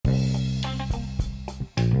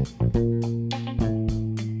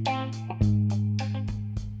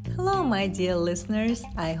Hello, my dear listeners.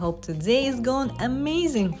 I hope today is going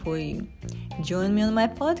amazing for you. Join me on my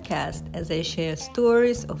podcast as I share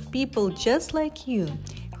stories of people just like you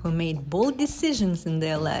who made bold decisions in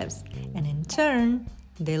their lives and in turn,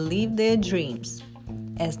 they live their dreams.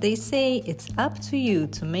 As they say, it's up to you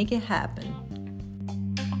to make it happen.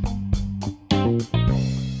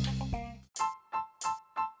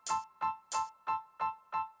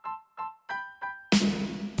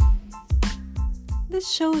 This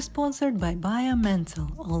show is sponsored by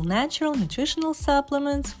BioMental, all natural nutritional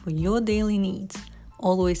supplements for your daily needs.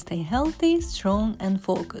 Always stay healthy, strong, and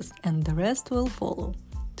focused, and the rest will follow.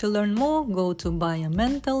 To learn more, go to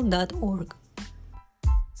biomental.org.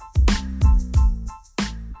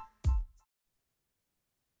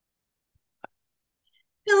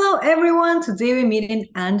 Hello, everyone. Today we're meeting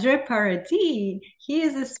Andre Paradis. He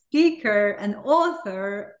is a speaker, an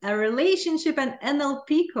author, a relationship and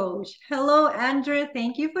NLP coach. Hello, Andre.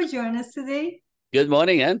 Thank you for joining us today. Good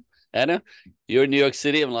morning, Anna. You're in New York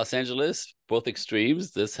City. I'm in Los Angeles. Both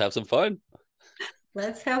extremes. Let's have some fun.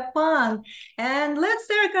 Let's have fun. And let's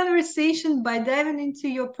start a conversation by diving into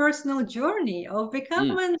your personal journey of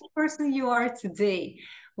becoming the person you are today.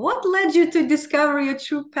 What led you to discover your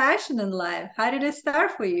true passion in life? How did it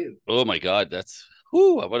start for you? Oh my God, I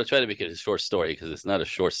want to try to make it a short story because it's not a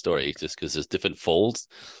short story, just because there's different folds.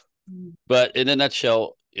 But in a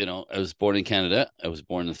nutshell, I was born in Canada. I was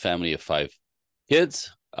born in a family of 5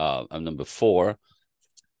 kids. I'm number 4.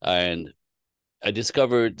 And I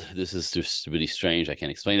discovered, this is just really strange, I can't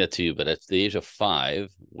explain that to you, but at the age of 5,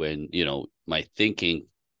 when, my thinking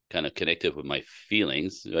kind of connected with my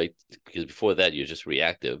feelings, right? Because before that, you're just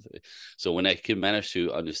reactive. So when I could manage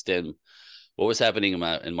to understand what was happening in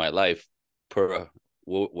my life per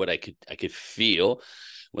what I could feel,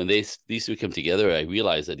 when these two come together, I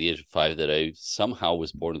realized at the age of 5 that I somehow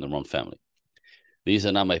was born in the wrong family. These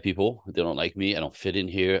are not my people. They don't like me. I don't fit in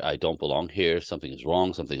here. I don't belong here. Something is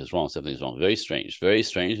wrong. Something is wrong. Something is wrong. Very strange. Very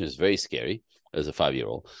strange. It's very scary as a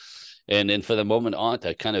 5-year-old. And then for the moment on,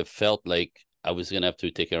 I kind of felt like I was going to have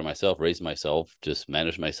to take care of myself, raise myself, just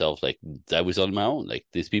manage myself. Like I was on my own. Like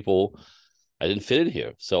these people, I didn't fit in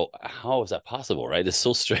here. So how is that possible, right? It's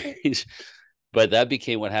so strange. But that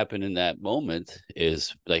became what happened in that moment,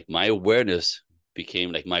 is like my awareness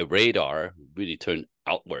became like my radar really turned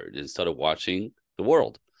outward and started watching the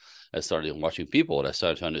world. I started watching people, and I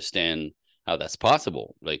started to understand how that's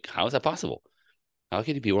possible. Like, how is that possible? How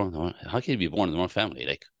can you be wrong? How can you be born in the wrong family?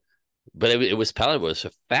 Like, but it was palatable. It was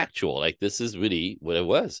factual. Like, this is really what it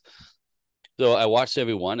was. So I watched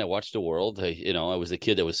everyone. I watched the world. I was a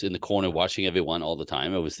kid that was in the corner watching everyone all the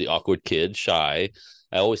time. I was the awkward kid, shy.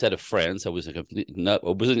 I always had a friend. So I wasn't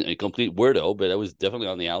a complete weirdo, but I was definitely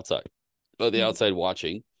on the outside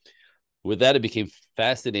watching. With that, I became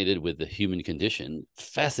fascinated with the human condition.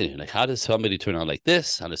 Fascinated. Like, how does somebody turn on like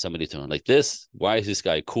this? How does somebody turn on like this? Why is this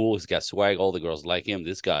guy cool? He's got swag. All the girls like him.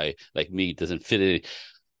 This guy, like me, doesn't fit in.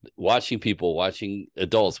 Watching people, watching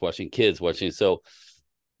adults, watching kids, So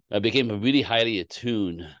I became really highly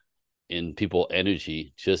attuned in people's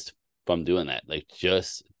energy just from doing that. Like,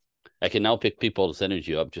 I can now pick people's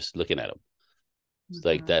energy up just looking at them. It's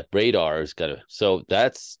like that radar has got to. So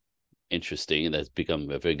that's interesting, and that's become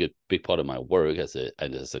a very good big part of my work as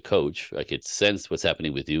a coach. I could sense what's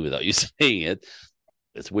happening with you without you saying it.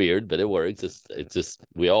 It's weird, but it works. It's just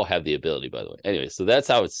we all have the ability, by the way. Anyway, so that's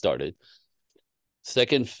how it started.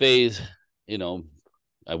 Second phase,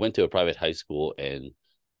 I went to a private high school and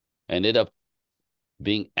I ended up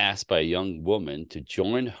being asked by a young woman to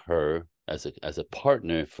join her as a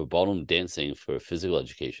partner for ballroom dancing for physical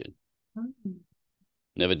education. Mm-hmm.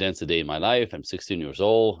 Never danced a day in my life. I'm 16 years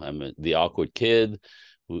old. I'm the awkward kid.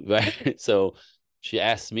 Right? So she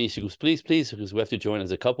asked me, she goes, please, because we have to join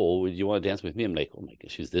as a couple. Would you want to dance with me? I'm like, oh my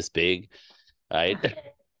God, she's this big, right?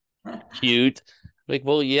 Cute. Like,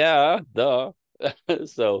 well, yeah, duh.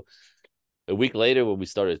 So a week later, when we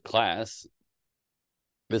started class,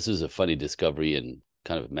 this was a funny discovery and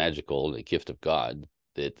kind of magical, a gift of God,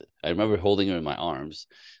 that I remember holding her in my arms,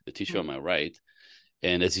 the teacher on my right.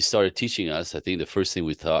 And as he started teaching us, I think the first thing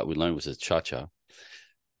we learned was a cha-cha.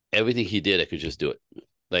 Everything he did, I could just do it.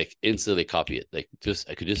 Like instantly copy it.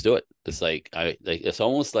 I could just do it. It's it's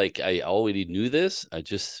almost like I already knew this. I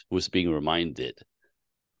just was being reminded.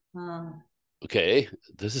 Okay,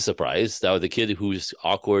 this is a surprise. Now the kid who's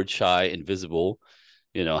awkward, shy, invisible,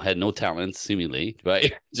 had no talent seemingly,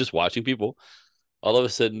 right? Just watching people. All of a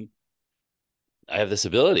sudden, I have this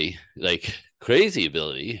ability, like crazy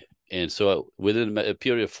ability. And so within a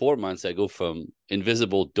period of 4 months, I go from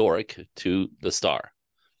invisible dork to the star.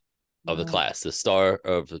 of the Wow. class, the star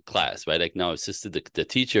of the class, right? Like now assisted the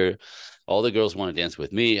teacher. All the girls want to dance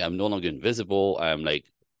with me. I'm no longer invisible. I'm like,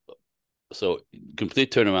 so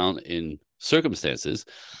complete turnaround in circumstances.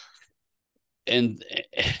 And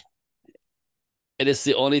it's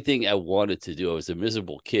the only thing I wanted to do. I was a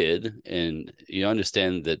miserable kid. And you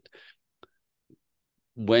understand that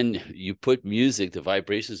when you put music, the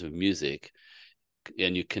vibrations of music,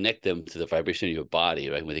 and you connect them to the vibration of your body,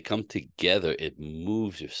 right? When they come together, it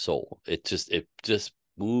moves your soul. It just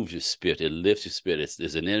moves your spirit. It lifts your spirit.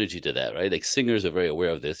 There's an energy to that, right? Like singers are very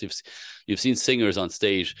aware of this. You've seen singers on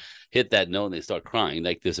stage hit that note and they start crying.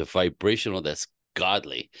 Like there's a vibrational that's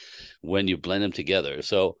godly when you blend them together.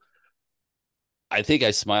 So I think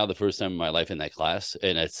I smiled the first time in my life in that class,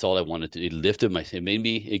 and that's all I wanted to.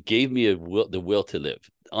 It gave me the will to live.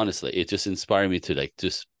 Honestly, it just inspired me to like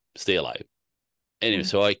just stay alive. Anyway,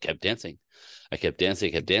 so I kept dancing. I kept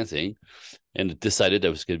dancing, and decided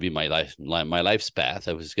that was going to be my life's path.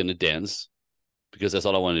 I was going to dance because that's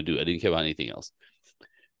all I wanted to do. I didn't care about anything else.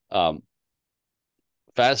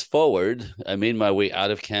 Fast forward, I made my way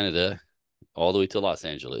out of Canada all the way to Los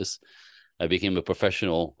Angeles. I became a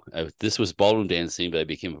professional. This was ballroom dancing, but I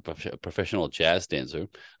became a professional jazz dancer,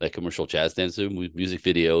 like commercial jazz dancer, music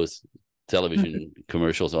videos, television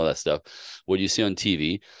commercials, all that stuff. What you see on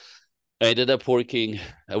TV. I ended up working.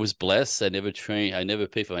 I was blessed. I never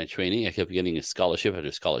paid for my training. I kept getting a scholarship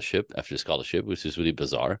after scholarship after scholarship, which is really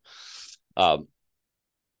bizarre. I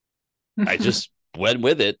just went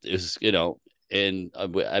with it. It was, and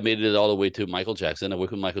I made it all the way to Michael Jackson. I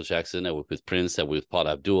worked with Michael Jackson. I worked with Prince. I worked with Paul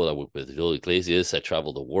Abdul. I worked with Julio Iglesias. I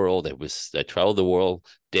traveled the world. I traveled the world,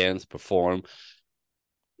 danced, performed,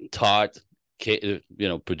 taught,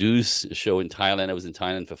 produce a show in Thailand. I was in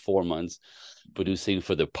Thailand for 4 months, producing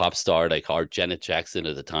for the pop star like Art Janet Jackson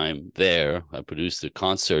at the time. There, I produced the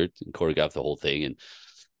concert and choreographed the whole thing. And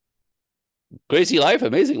crazy life,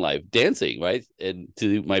 amazing life, dancing, right? And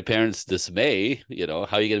to my parents' dismay, how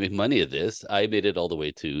are you going to make money at this? I made it all the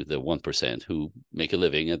way to the 1% who make a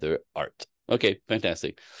living at their art. Okay,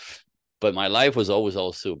 fantastic. But my life was always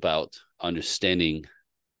also about understanding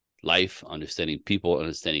life, understanding people,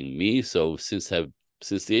 understanding me. So since the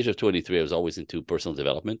age of 23, I was always into personal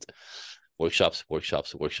development, workshops,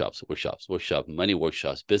 money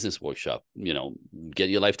workshops, business workshop, get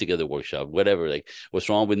your life together workshop, whatever, like what's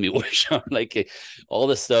wrong with me workshop, like all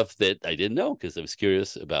the stuff that I didn't know because I was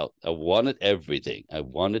curious about. I wanted everything.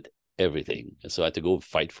 And so I had to go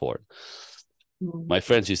fight for it. My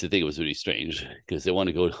friends used to think it was really strange because they want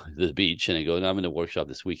to go to the beach, and I go, no, I'm in a workshop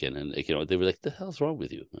this weekend. And they were like, the hell's wrong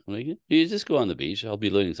with you? I'm like, you just go on the beach. I'll be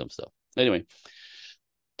learning some stuff. Anyway,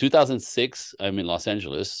 2006, I'm in Los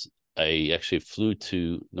Angeles. I actually flew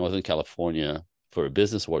to Northern California for a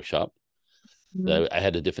business workshop. I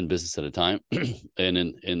had a different business at the time.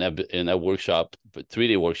 And in that workshop,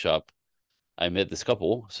 3-day workshop, I met this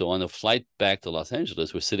couple. So on the flight back to Los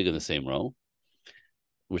Angeles, we're sitting in the same row,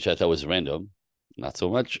 which I thought was random. Not so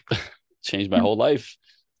much. Changed my whole life.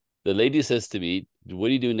 The lady says to me, what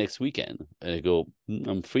are you doing next weekend? And I go,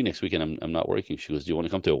 I'm free next weekend. I'm not working. She goes, do you want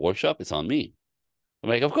to come to a workshop? It's on me. I'm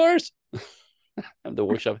like, of course. I'm the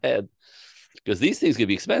workshop head. Because these things can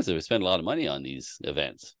be expensive. I spend a lot of money on these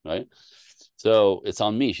events, right? So it's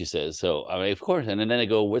on me, she says. So I'm like, of course. And then I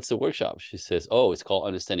go, what's the workshop? She says, oh, it's called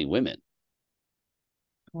Understanding Women.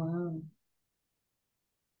 Wow.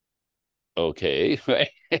 Okay, right?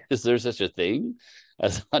 Is there such a thing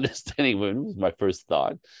as understanding women? Was my first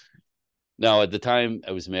thought. Now, at the time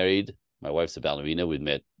I was married, my wife's a ballerina. We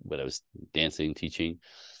met when I was dancing, teaching,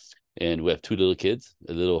 and we have 2 little kids,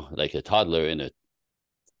 like a toddler and a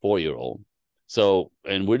 4-year-old. So,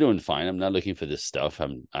 and we're doing fine. I'm not looking for this stuff.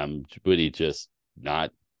 I'm really just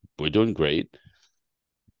not. We're doing great.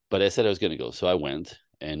 But I said I was going to go, so I went,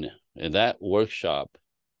 and in that workshop,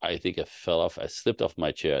 I think I fell off. I slipped off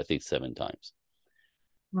my chair, I think 7 times.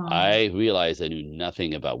 Wow. I realized I knew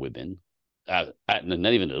nothing about women, not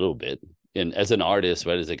even a little bit. And as an artist,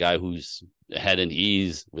 right, as a guy who's had an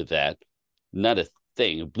ease with that, not a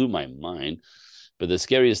thing. It blew my mind. But the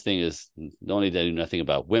scariest thing is not only did I know nothing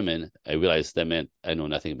about women, I realized that meant I know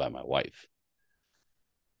nothing about my wife.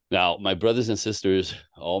 Now, my brothers and sisters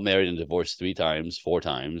all married and divorced 3 times, 4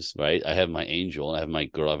 times, right? I have my angel, I have my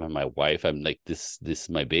girl, I have my wife. I'm like, this is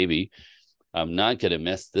my baby. I'm not going to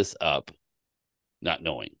mess this up, not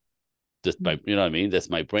knowing. Just by, you know what I mean? That's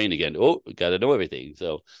my brain again. Oh, got to know everything.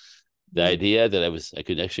 So the idea that I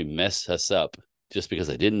could actually mess us up just because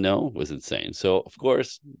I didn't know was insane. So, of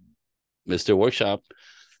course, Mr. Workshop,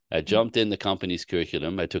 I jumped in the company's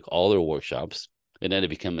curriculum. I took all their workshops. And then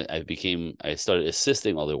I started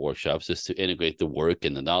assisting all their workshops just to integrate the work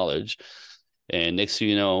and the knowledge. And next thing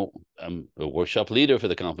you know, I'm a workshop leader for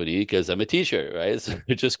the company because I'm a teacher, right? So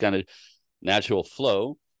it just kind of natural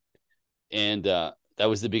flow. And that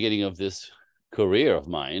was the beginning of this career of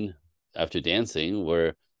mine after dancing,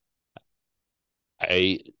 where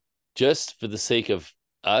I, just for the sake of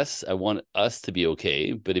us, I want us to be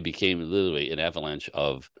okay, but it became literally an avalanche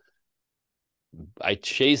of, I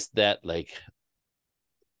chased that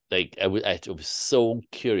I was so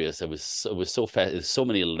curious. It was so fast. There's so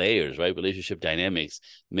many layers, right? Relationship dynamics,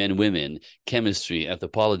 men, women, chemistry,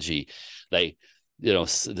 anthropology, like,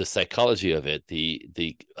 the psychology of it,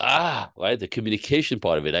 right, the communication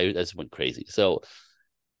part of it. I just went crazy. So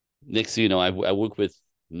next thing you know, I work with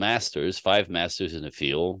masters, 5 masters in the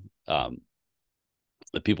field.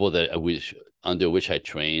 The people that under which I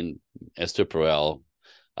train: Esther Perel,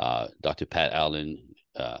 Dr. Pat Allen,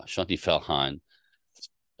 Shanti Felhan.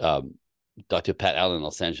 Dr. Pat Allen in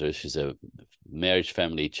Los Angeles. She's a marriage,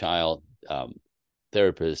 family, child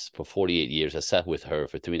therapist for 48 years. I sat with her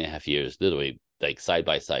for 3.5 years, literally like side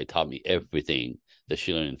by side, taught me everything that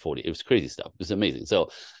she learned in 40. It was crazy stuff. It was amazing. So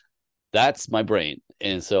that's my brain.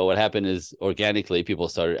 And so what happened is, organically, people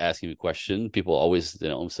started asking me questions. People always,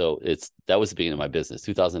 so that was the beginning of my business.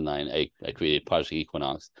 2009, I created Project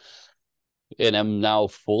Equinox. And I'm now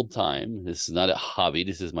full-time. This is not a hobby.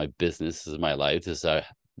 This is my business. This is my life. This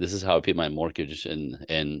is how I pay my mortgage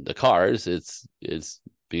and the cars. It's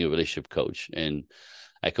being a relationship coach. And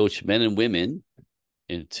I coach men and women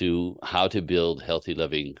into how to build healthy,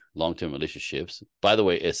 loving, long-term relationships. By the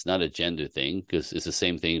way, it's not a gender thing, because it's the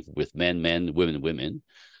same thing with men, women, women.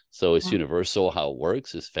 So it's universal how it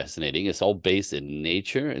works. It's fascinating. It's all based in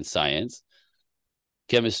nature and science,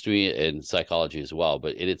 chemistry and psychology as well.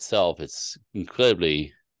 But in itself, it's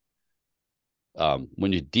incredibly,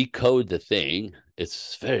 when you decode the thing,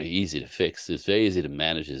 it's very easy to fix. It's very easy to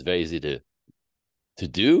manage. It's very easy to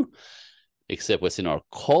do, except what's in our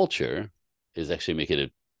culture is actually making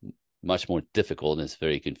it much more difficult, and it's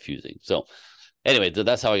very confusing. So anyway,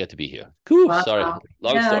 that's how I got to be here. Whew, wow. Sorry,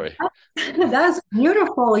 long story. That's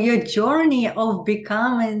beautiful. Your journey of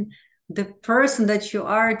becoming the person that you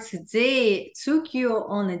are today took you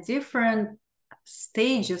on a different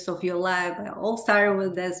stages of your life. I all started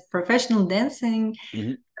with this professional dancing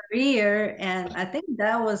career, and I think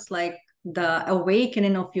that was like the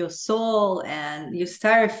awakening of your soul, and you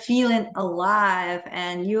started feeling alive,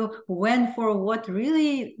 and you went for what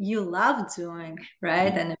really you love doing,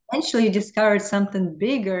 right? And eventually you discovered something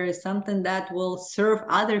bigger, something that will serve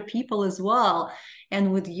other people as well.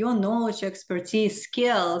 And with your knowledge, expertise,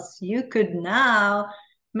 skills, you could now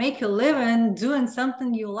make a living doing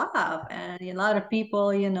something you love. And a lot of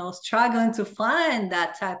people, struggling to find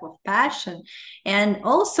that type of passion. And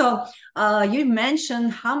also, you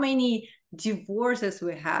mentioned how many divorces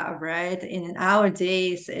we have, right? In our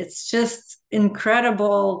days, it's just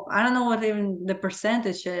incredible. I don't know what even the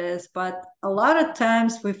percentage is, but a lot of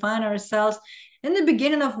times we find ourselves in the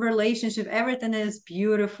beginning of relationship, everything is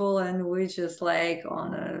beautiful, and we just like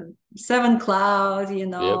on a 7 cloud,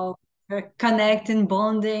 Yep. connecting,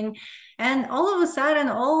 bonding, and all of a sudden,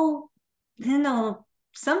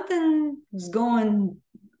 something is going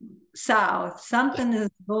south, something is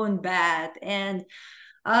going bad, and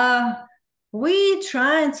we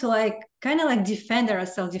trying to kind of defend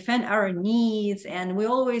ourselves, defend our needs, and we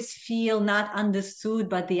always feel not understood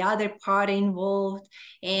by the other party involved.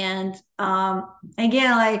 And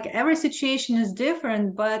again, like every situation is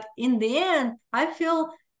different, but in the end, I feel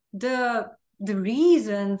the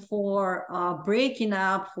reason for breaking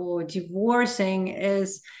up, for divorcing,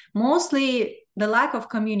 is mostly the lack of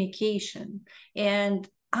communication. And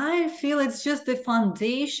I feel it's just the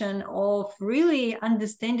foundation of really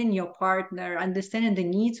understanding your partner, understanding the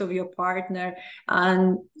needs of your partner,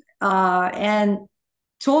 and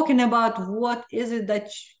talking about what is it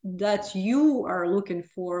that you are looking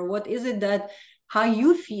for, what is it that how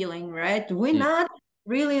you feeling, right? We're not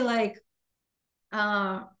really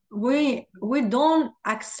we don't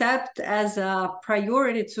accept as a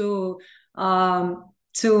priority to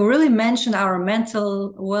really mention our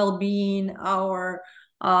mental well-being, our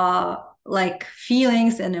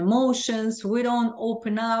feelings and emotions. We don't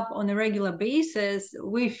open up on a regular basis.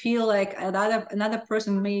 We feel like another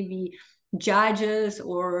person maybe judges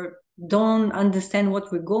or don't understand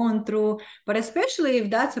what we're going through. But especially if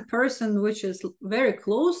that's a person which is very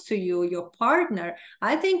close to you, your partner,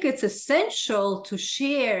 I think it's essential to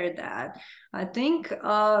share that. I think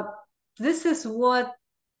this is what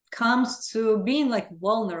comes to being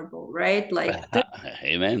vulnerable, right?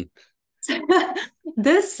 Amen.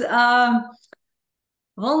 This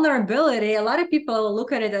vulnerability, a lot of people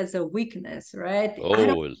look at it as a weakness, right? I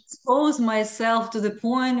don't Oh, expose myself to the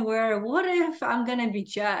point where what if I'm gonna be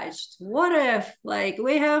judged? What if, like,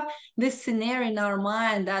 we have this scenario in our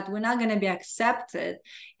mind that we're not gonna be accepted?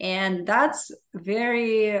 And that's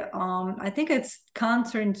very I think it's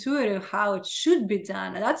counterintuitive how it should be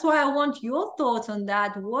done. And that's why I want your thoughts on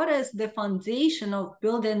that. What is the foundation of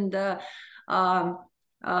building um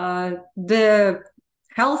the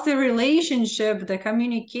healthy relationship, the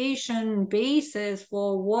communication basis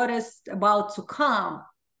for what is about to come?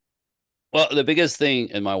 well, the biggest thing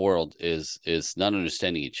in my world is not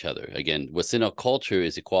understanding each other. Again, what's in our culture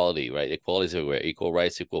is equality, right? Equality is everywhere. Equal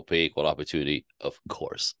rights, equal pay, equal opportunity. Of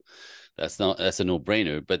course, that's a no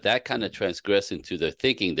brainer. But that kind of transgress into the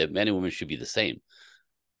thinking that men and women should be the same.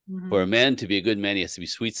 For a Mm-hmm. man to be a good man, he has to be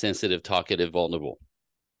sweet, sensitive, talkative, vulnerable.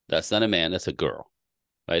 That's not a man. That's a girl,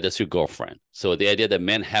 right? That's your girlfriend. So the idea that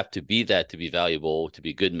men have to be that to be valuable, to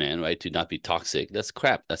be good men, right? To not be toxic. That's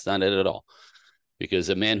crap. That's not it at all. Because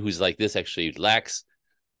a man who's like this actually lacks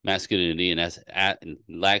masculinity and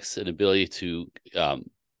lacks an ability to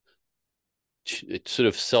sort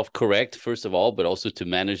of self-correct first of all, but also to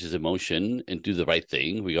manage his emotion and do the right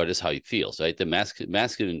thing regardless how he feels. Right, the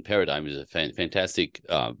masculine paradigm is a fantastic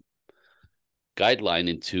guideline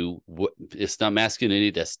into what it's not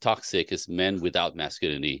masculinity that's toxic, it's men without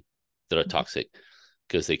masculinity that are toxic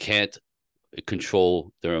because they can't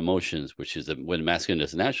control their emotions, which is when masculine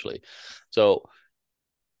is naturally. So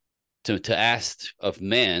to ask of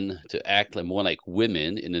men to act like more like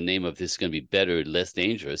women in the name of this is going to be better, less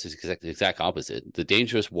dangerous, is the exact opposite. The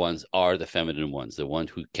dangerous ones are the feminine ones, the ones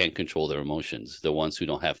who can't control their emotions, the ones who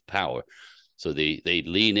don't have power. So they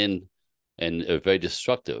lean in and are very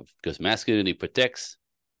destructive because masculinity protects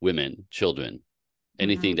women, children,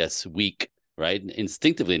 anything Mm-hmm. that's weak, right?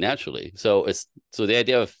 Instinctively, naturally. So the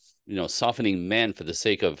idea of softening men for the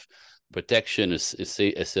sake of protection is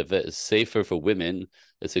safer for women.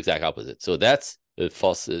 It's the exact opposite. So that's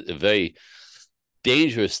a very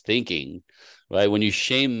dangerous thinking, right? When you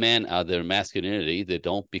shame men out of their masculinity, they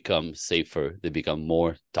don't become safer; they become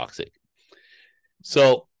more toxic.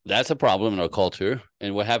 So that's a problem in our culture.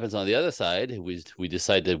 And what happens on the other side, we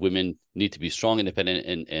decide that women need to be strong,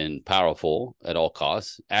 independent, and powerful at all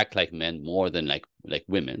costs, act like men more than like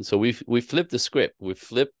women. So we flip the script. We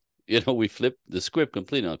flip the script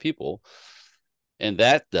completely on people. And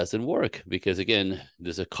that doesn't work because again,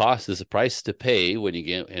 there's a cost, there's a price to pay when you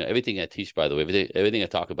get everything I teach, by the way, everything I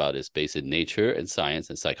talk about is based in nature and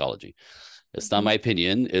science and psychology. It's not my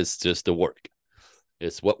opinion, it's just the work.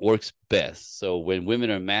 It's what works best. So when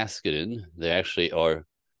women are masculine, they actually are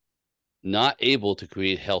not able to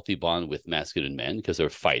create healthy bond with masculine men because they're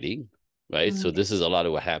fighting, right? So Mm-hmm. this is a lot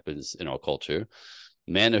of what happens in our culture.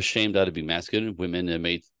 Men are shamed out of being masculine. Women are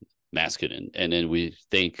made masculine, and then we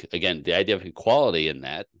think again the idea of equality in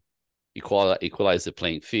that equalize the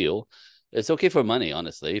playing field. It's okay for money,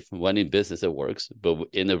 honestly. For money in business, it works, but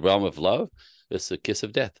in the realm of love, it's a kiss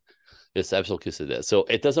of death. It's absolute kiss of death. So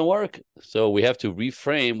it doesn't work. So we have to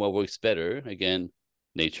reframe what works better. Again,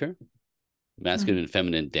 nature, masculine and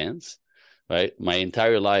feminine dance, right? My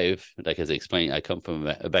entire life, like as I explained, I come from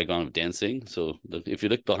a background of dancing. So if you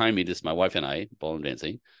look behind me, this is my wife and I, ballroom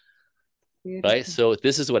dancing, right? Beautiful. So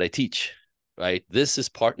this is what I teach, right? This is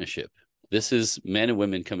partnership. This is men and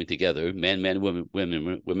women coming together. Men,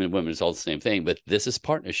 women is all the same thing, but this is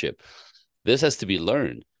partnership. This has to be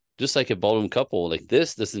learned. Just like a ballroom couple, like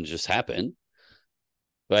this doesn't just happen,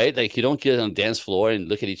 right? Like you don't get on the dance floor and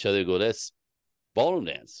look at each other and go, that's ballroom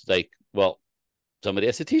dance. Like, well, somebody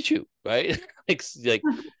has to teach you, right? like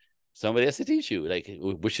somebody has to teach you, like,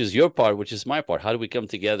 which is your part, which is my part. How do we come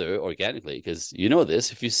together organically? Because you know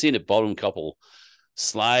this, if you've seen a ballroom couple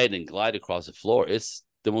slide and glide across the floor, it's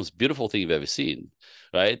the most beautiful thing you've ever seen,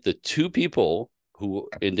 right? The two people who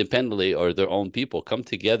independently or their own people come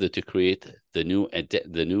together to create the new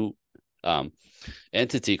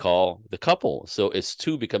entity called the couple. So it's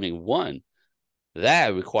two becoming one.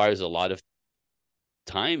 That requires a lot of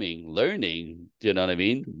timing, learning, you know what I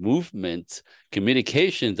mean? Movement,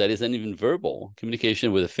 communication that isn't even verbal,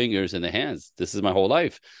 communication with the fingers and the hands. This is my whole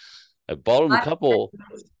life. A ballroom I, couple,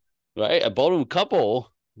 right? A ballroom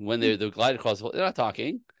couple, when they're gliding across the whole, they're not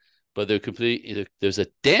talking, but they're completely, there's a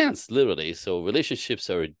dance literally. So relationships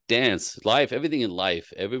are a dance. Life, everything in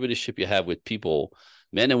life, every relationship you have with people,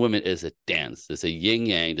 men and women, is a dance. There's a yin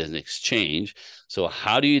yang, there's an exchange. So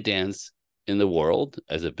how do you dance in the world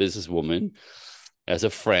as a businesswoman, as a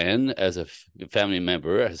friend, as a family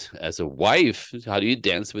member, as a wife? How do you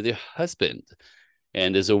dance with your husband?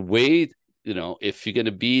 And there's a way, if you're going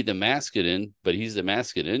to be the masculine, but he's the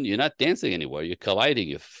masculine, you're not dancing anymore. You're colliding,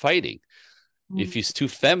 you're fighting. If he's too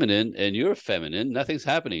feminine and you're feminine, nothing's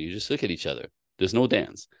happening. You just look at each other. There's no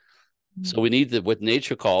dance. So we need what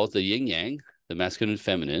nature calls the yin yang, the masculine and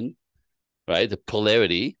feminine, right? The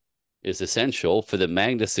polarity is essential for the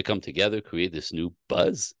magnets to come together, create this new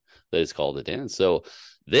buzz that is called a dance. So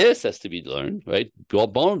this has to be learned, right?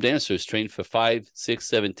 Ballroom dancers train for 5, 6,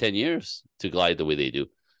 7, 10 years to glide the way they do.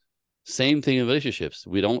 Same thing in relationships.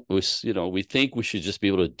 We think we should just be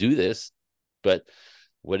able to do this, but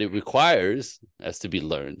what it requires has to be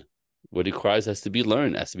learned. What it requires has to be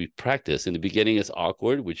learned, has to be practiced. In the beginning, it's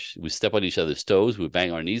awkward, which we step on each other's toes, we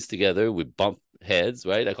bang our knees together, we bump heads,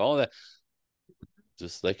 right? Like all that.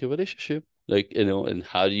 Just like a relationship. Like, and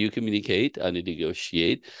how do you communicate? How do you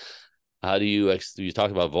negotiate? How do you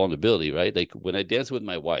talk about vulnerability, right? Like when I dance with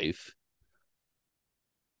my wife,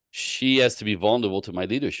 she has to be vulnerable to my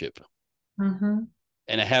leadership. And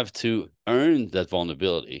I have to earn that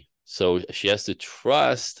vulnerability. So she has to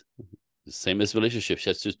trust, the same as relationship, she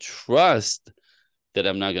has to trust that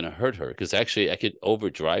I'm not going to hurt her. Because actually I could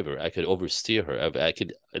overdrive her. I could oversteer her. I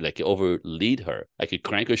could like over lead her. I could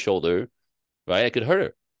crank her shoulder, right? I could hurt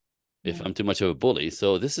her if I'm too much of a bully.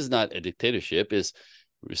 So this is not a dictatorship. It's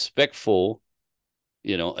respectful,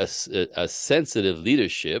 a sensitive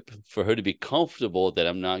leadership for her to be comfortable that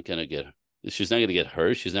she's not going to get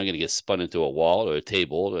hurt. She's not going to get spun into a wall or a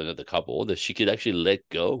table or another couple, that she could actually let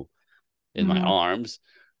go in my arms,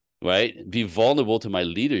 right? Be vulnerable to my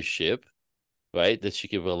leadership, right? That she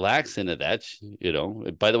can relax into that,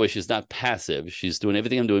 By the way, she's not passive. She's doing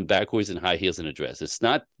everything I'm doing backwards in high heels and a dress.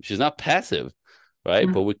 She's not passive,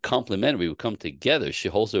 right? But we complement, we come together. She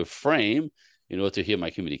holds her frame in order to hear my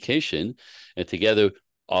communication, and together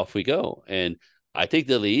off we go. And I take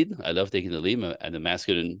the lead. I love taking the lead. And the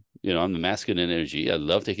masculine, I'm the masculine energy. I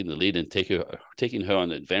love taking the lead and taking her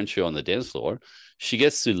on an adventure on the dance floor. She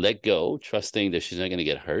gets to let go, trusting that she's not going to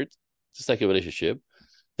get hurt, just like a relationship,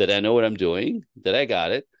 that I know what I'm doing, that I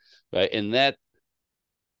got it, right? And that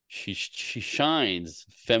she shines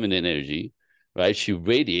feminine energy, right? She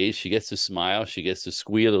radiates. She gets to smile. She gets to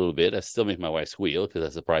squeal a little bit. I still make my wife squeal because I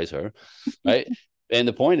surprise her, right? And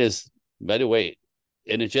the point is, by the way,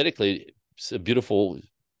 energetically, it's a beautiful,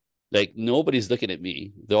 like nobody's looking at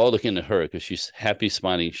me. They're all looking at her because she's happy,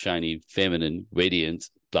 smiling, shiny, feminine, radiant,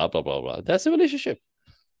 blah, blah, blah, blah. That's a relationship.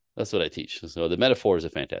 That's what I teach. So the metaphors are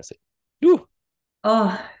fantastic. Woo.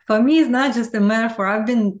 Oh, for me, it's not just a metaphor. I've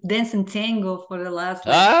been dancing tango for the last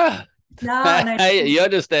you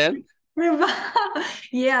understand?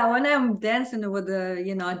 Yeah, when I'm dancing with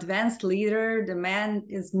the advanced leader, the man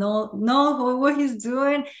is know what he's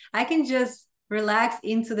doing. I can just relax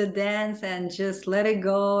into the dance and just let it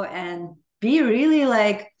go and be really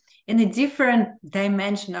like in a different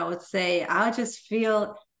dimension. I would say I'll just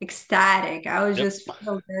feel ecstatic. I would just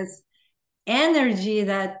feel this energy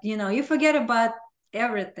that you forget about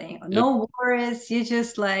everything, no worries, you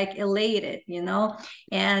just like elated,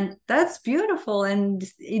 and that's beautiful. And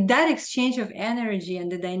that exchange of energy and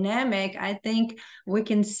the dynamic, I think we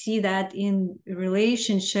can see that in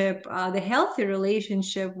relationship, the healthy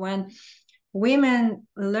relationship, when women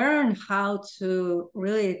learn how to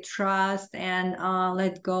really trust and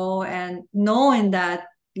let go, and knowing that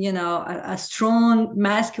a strong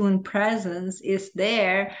masculine presence is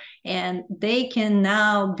there, and they can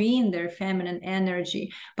now be in their feminine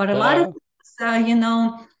energy. But a lot of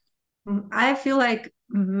I feel like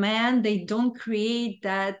men, they don't create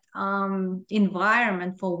that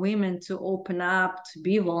environment for women to open up, to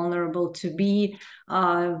be vulnerable, to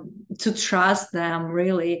trust them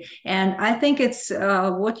really. And I think it's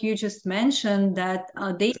what you just mentioned, that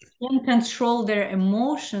they can control their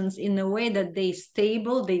emotions in a way that they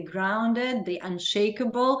stable, they grounded, they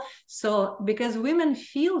unshakable. So because women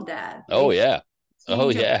feel that. Oh yeah. Now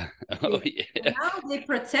they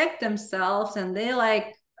protect themselves, and they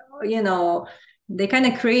like, they kind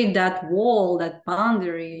of create that wall, that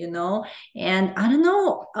boundary, and I don't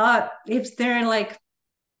know if they're like,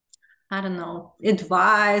 I don't know,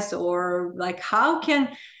 advice, or like how can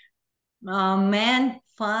men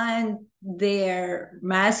find their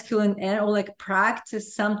masculine or like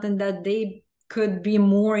practice something that they could be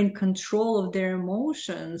more in control of their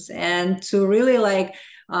emotions, and to really like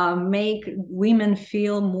make women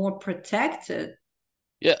feel more protected.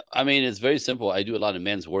 Yeah, I mean, it's very simple. I do a lot of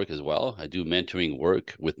men's work as well. I do mentoring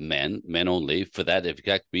work with men only, for that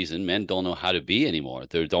exact reason. Men don't know how to be anymore.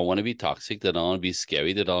 They don't want to be toxic. They don't want to be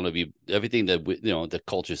scary. They don't want to be everything that the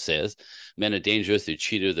culture says. Men are dangerous. They're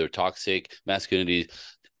cheaters. They're toxic. Masculinity.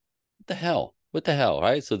 What the hell? What the hell,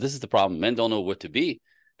 right? So this is the problem. Men don't know what to be.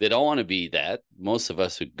 They don't want to be that. Most of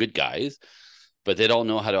us are good guys, but they don't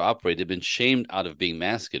know how to operate. They've been shamed out of being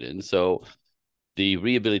masculine. So the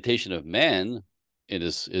rehabilitation of man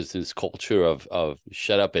is this culture of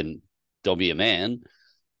shut up and don't be a man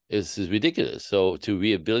is ridiculous. So to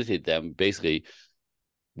rehabilitate them, basically,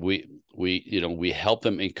 we help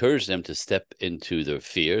them, encourage them to step into their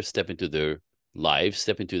fear, step into their lives,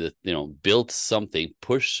 step into the build something,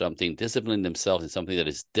 push something, discipline themselves in something that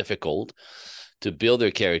is difficult, to build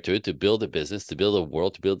their character, to build a business, to build a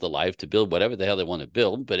world, to build the life, to build whatever the hell they want to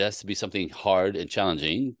build. But it has to be something hard and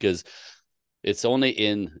challenging, because it's only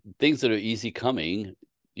in things that are easy coming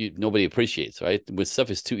nobody appreciates, right? When stuff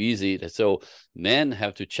is too easy, so men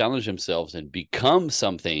have to challenge themselves and become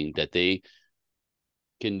something that they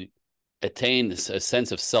can attain a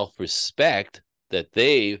sense of self-respect, that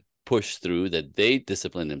they push through, that they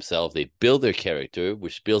discipline themselves, they build their character,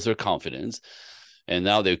 which builds their confidence, and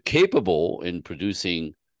now they're capable in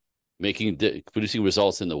producing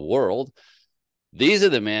results in the world. These are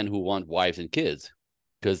the men who want wives and kids,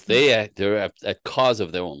 because they're at cause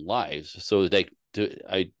of their own lives. So the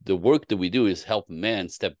work that we do is help men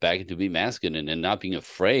step back and to be masculine and not being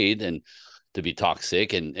afraid and to be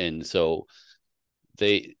toxic, and so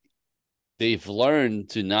they've learned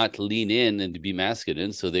to not lean in and to be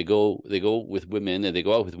masculine. So they go with women, and they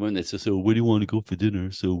go out with women that say, so where do you want to go for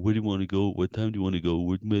dinner? So where do you want to go? What time do you want to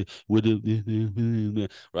go?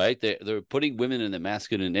 Right? They're putting women in the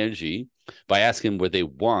masculine energy by asking what they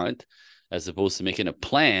want, as opposed to making a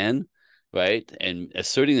plan, right? And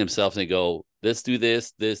asserting themselves, and they go, let's do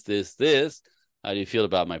this. How do you feel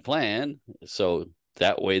about my plan? So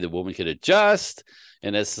that way the woman can adjust.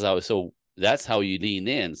 And that's how you lean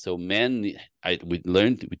in. So we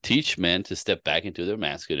teach men to step back into their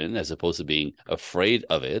masculine, as opposed to being afraid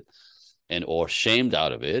of it or shamed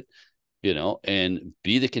out of it, and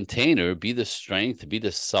be the container, be the strength, be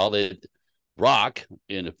the solid rock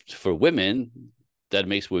for women that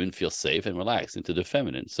makes women feel safe and relaxed into the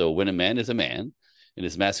feminine. So when a man is a man and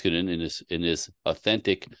is masculine and is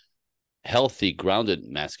authentic, healthy, grounded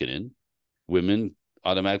masculine, women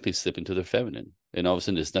automatically slip into their feminine. And all of a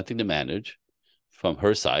sudden, there's nothing to manage from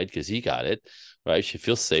her side, because he got it, right? She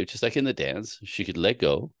feels safe, just like in the dance. She could let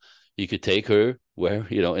go. You could take her where,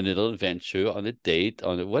 in a little adventure, on a date,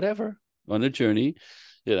 on a journey,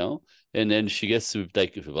 and then she gets to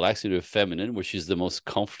relax into her feminine, where she's the most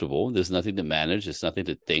comfortable. There's nothing to manage. There's nothing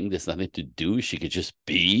to think. There's nothing to do. She could just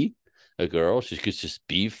be a girl. She could just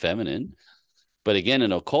be feminine. But again,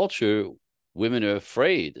 in our culture, women are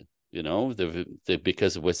afraid.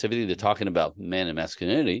 Because of everything they're talking about, man and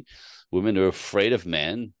masculinity. Women are afraid of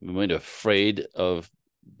men. Women are afraid of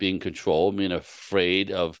being controlled. Women are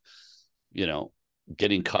afraid of,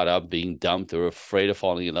 getting caught up, being dumped. They're afraid of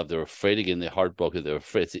falling in love. They're afraid of getting their heart broken. They're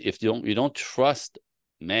afraid. If you don't trust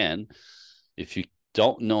man, if you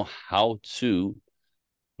don't know how to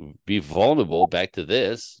be vulnerable, back to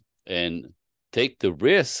this, and take the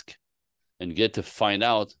risk and get to find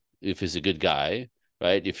out if he's a good guy,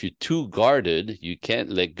 right? If you're too guarded, you can't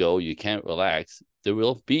let go, you can't relax, there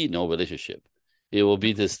will be no relationship. It will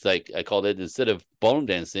be this, like I call it, instead of ballroom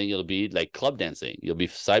dancing, it'll be like club dancing. You'll be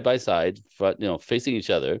side by side, facing each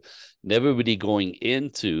other, never really going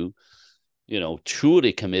into,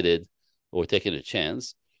 truly committed or taking a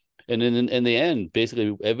chance. And then in the end,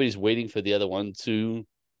 basically, everybody's waiting for the other one to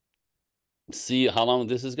see how long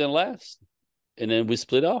this is going to last. And then we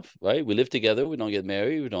split off, right? We live together. We don't get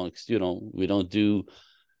married. We don't do,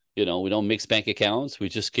 we don't mix bank accounts. We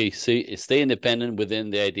just stay independent within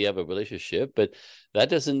the idea of a relationship. But that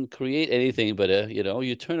doesn't create anything but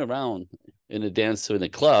you turn around in a dance or in a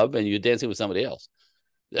club and you're dancing with somebody else.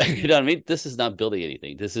 You know what I mean? This is not building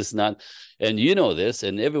anything. This is not, and this,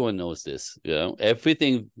 and everyone knows this,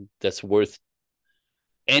 everything that's worth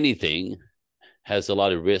anything has a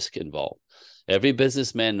lot of risk involved. Every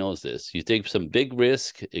businessman knows this. You take some big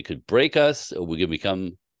risk, it could break us, or we can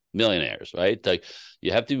become millionaires, right? Like,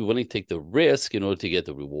 you have to be willing to take the risk in order to get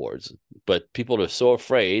the rewards. But people are so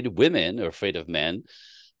afraid, women are afraid of men,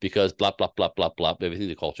 because blah, blah, blah, blah, blah, everything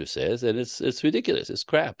the culture says. And it's ridiculous. It's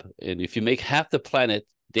crap. And if you make half the planet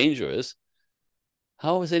dangerous,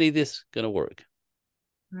 how is any of this going to work?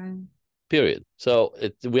 Right. Period. So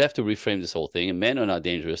we have to reframe this whole thing. And men are not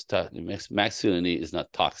dangerous. Masculinity is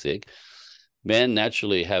not toxic. Men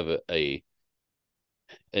naturally have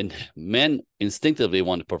and men instinctively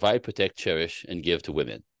want to provide, protect, cherish, and give to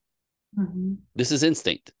women. Mm-hmm. This is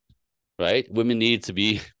instinct, right? Women need to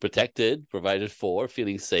be protected, provided for,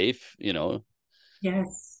 feeling safe,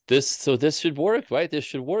 Yes. This should work, right? This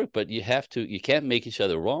should work, but you can't make each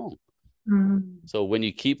other wrong. Mm-hmm. So when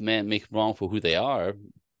you keep men make wrong for who they are,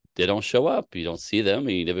 they don't show up. You don't see them,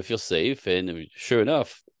 and you never feel safe. And sure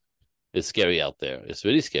enough, it's scary out there. It's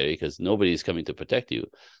really scary because nobody's coming to protect you,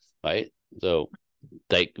 right? So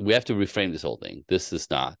like we have to reframe this whole thing. This is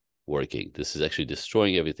not working. This is actually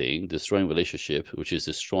destroying everything, destroying relationship, which is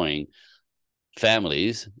destroying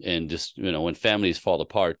families. And just, when families fall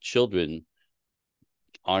apart, children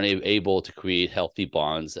aren't able to create healthy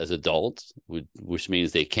bonds as adults, which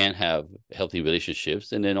means they can't have healthy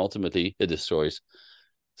relationships. And then ultimately it destroys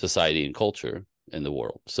society and culture in the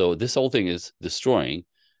world. So this whole thing is destroying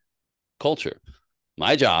culture.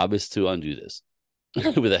 My job is to undo this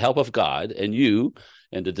with the help of God and you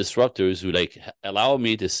and the disruptors who like allow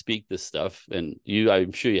me to speak this stuff. And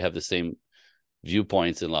I'm sure you have the same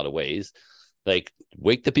viewpoints in a lot of ways. Like,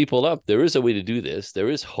 wake the people up. There is a way to do this. There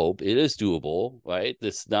is hope. It is doable, right?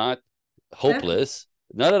 It's not hopeless.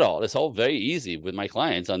 Not at all. It's all very easy with my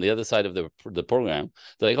clients on the other side of the program.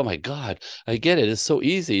 They're like, oh my God, I get it. It's so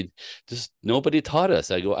easy. Just nobody taught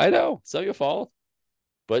us. I go, I know. It's not your fault.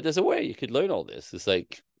 But there's a way you could learn all this. It's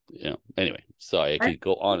like, anyway, sorry, I could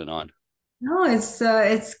go on and on. No,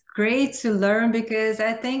 it's great to learn because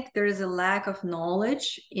I think there is a lack of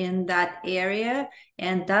knowledge in that area,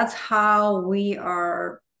 and that's how we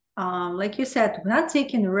are. Like you said, we're not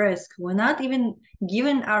taking risk. We're not even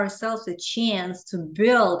giving ourselves a chance to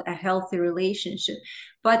build a healthy relationship.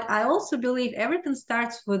 But I also believe everything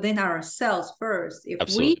starts within ourselves first. If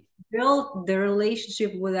Absolutely. we build the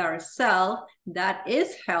relationship with ourselves that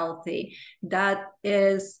is healthy, that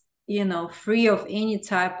is free of any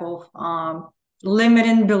type of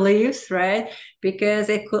limiting beliefs, right? Because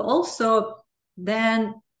it could also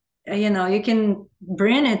then, you can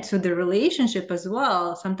bring it to the relationship as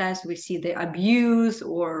well. Sometimes we see the abuse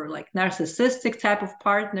or like narcissistic type of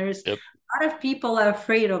partners. Yep. A lot of people are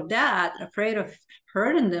afraid of that, afraid of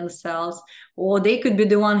hurting themselves, or they could be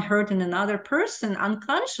the one hurting another person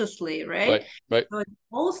unconsciously, right? Right. So it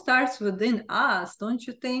all starts within us, don't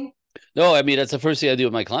you think? No, I mean, that's the first thing I do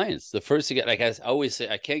with my clients. The first thing, like I always say,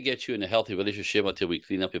 I can't get you in a healthy relationship until we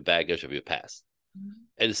clean up your baggage of your past.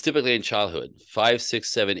 And it's typically in childhood, 5, 6,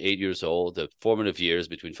 7, 8 years old, the formative years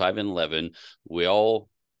between 5 and 11. We all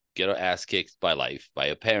get our ass kicked by life, by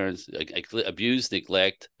our parents, abuse,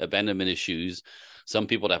 neglect, abandonment issues. Some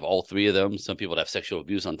people have all three of them. Some people have sexual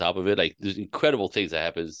abuse on top of it. Like, there's incredible things that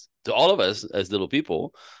happens to all of us as little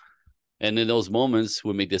people. And in those moments,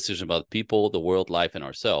 we make decisions about people, the world, life, and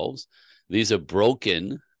ourselves. These are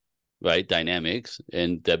broken, right, dynamics,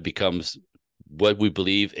 and that becomes what we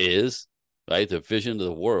believe is, right, the vision of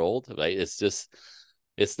the world, right? It's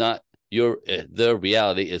not the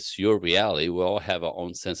reality, it's your reality. We all have our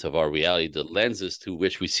own sense of our reality, the lenses to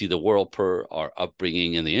which we see the world per our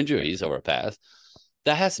upbringing and the injuries of our past.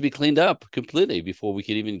 That has to be cleaned up completely before we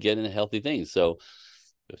can even get into healthy things. So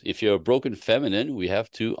if you're a broken feminine, we have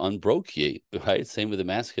to unbrocate, right? Same with the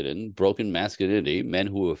masculine, broken masculinity, men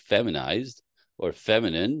who are feminized or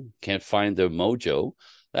feminine, can't find their mojo,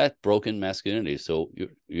 that broken masculinity. So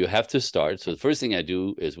you have to start. So the first thing I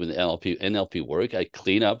do is with NLP work, I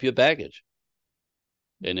clean up your baggage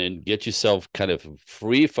and then get yourself kind of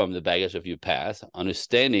free from the baggage of your past,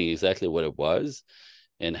 understanding exactly what it was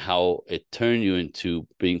and how it turned you into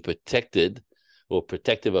being protected or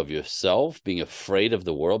protective of yourself, being afraid of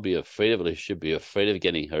the world, be afraid of a relationship, be afraid of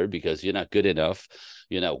getting hurt because you're not good enough,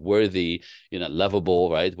 you're not worthy, you're not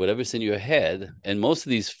lovable, right? Whatever's in your head. And most of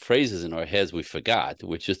these phrases in our heads we forgot,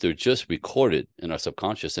 which is they're just recorded in our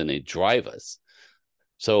subconscious and they drive us.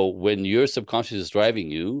 So when your subconscious is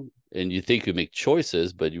driving you and you think you make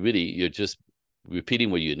choices, but you're just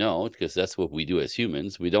repeating what you know, because that's what we do as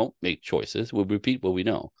humans. We don't make choices, we repeat what we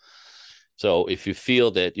know. So if you feel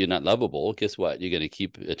that you're not lovable, guess what? You're going to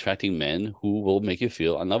keep attracting men who will make you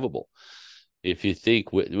feel unlovable. If you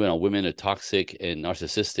think women are toxic and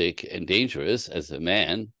narcissistic and dangerous as a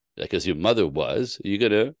man, like as your mother was, you're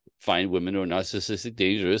going to find women who are narcissistic,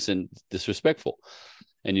 dangerous, and disrespectful.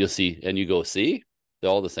 And you'll see, and you go, see, they're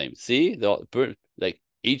all the same. See, like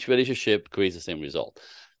each relationship creates the same result.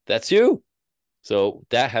 That's you. So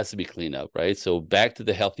that has to be cleaned up, right? So back to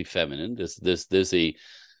the healthy feminine. There's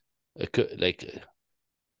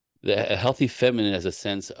a healthy feminine has a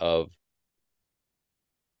sense of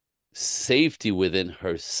safety within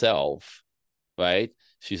herself, right?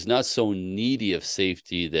 She's not so needy of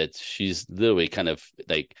safety that she's literally kind of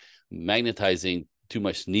like magnetizing too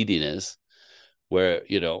much neediness, where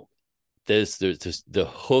there's the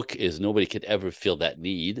hook is nobody could ever feel that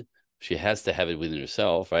need. She has to have it within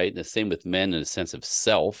herself, right? The same with men in a sense of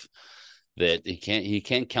self, that he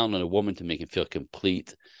can't count on a woman to make him feel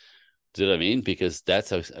complete. Do you know what I mean? Because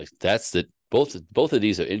both of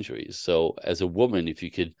these are injuries. So as a woman, if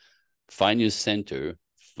you could find your center,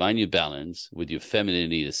 find your balance with your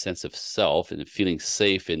femininity, a sense of self, and feeling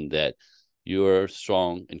safe in that you're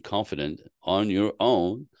strong and confident on your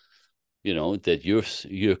own, that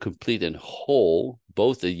you're complete and whole,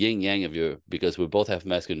 both the yin yang of because we both have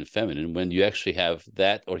masculine and feminine. When you actually have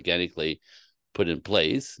that organically put in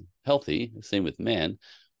place, healthy, same with man,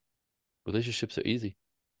 relationships are easy.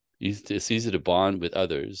 It's easy to bond with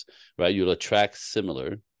others, right? You'll attract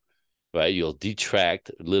similar, right? You'll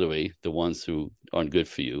detract literally the ones who aren't good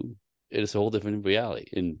for you. It is a whole different reality.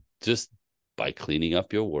 And just by cleaning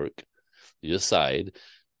up your work, your side,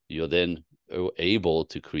 you're then able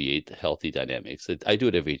to create healthy dynamics. I do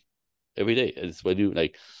it every day. It's what I do.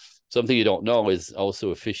 Like, something you don't know is also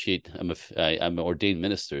officiate. I'm an ordained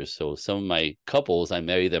minister, so some of my couples, I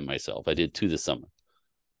marry them myself. I did 2 this summer.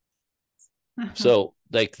 So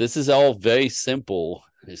like, this is all very simple.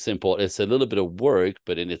 It's simple. It's a little bit of work,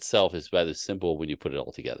 but in itself it's rather simple when you put it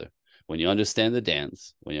all together. When you understand the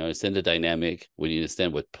dance, when you understand the dynamic, when you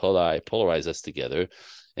understand what polarize us together,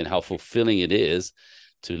 and how fulfilling it is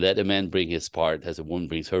to let a man bring his part as a woman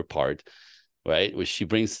brings her part, right?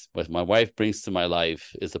 What my wife brings to my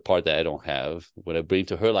life is the part that I don't have. What I bring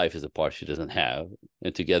to her life is the part she doesn't have.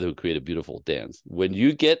 And together we create a beautiful dance. When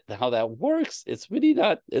you get how that works, it's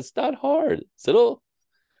not hard.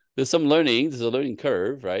 There's some learning, there's a learning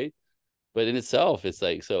curve, right? But in itself, it's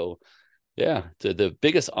like, so yeah, the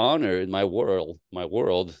biggest honor in my world,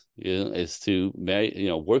 is to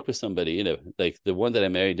marry, work with somebody, like the one that I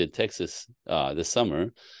married in Texas this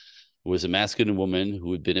summer was a masculine woman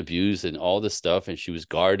who had been abused and all this stuff, and she was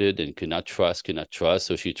guarded and could not trust.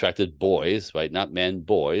 So she attracted boys, right? Not men,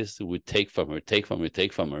 boys who would take from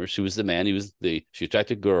her. She was the man. She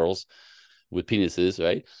attracted girls with penises,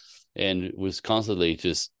 right? And was constantly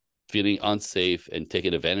just feeling unsafe and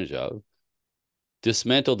taken advantage of.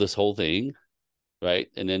 Dismantled this whole thing, right?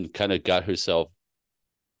 And then kind of got herself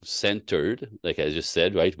centered, like I just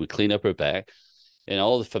said, right? We clean up her back. And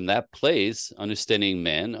all from that place, understanding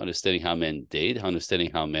men, understanding how men date,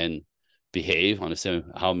 understanding how men behave, understanding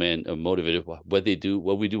how men are motivated, what they do,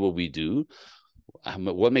 what we do,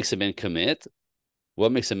 what makes a man commit,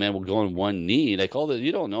 what makes a man will go on one knee, like all that.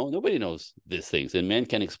 You don't know. Nobody knows these things, and men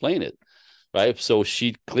can explain it, right? So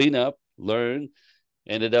she'd clean up, learn,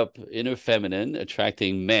 ended up inner feminine,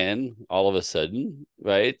 attracting men all of a sudden,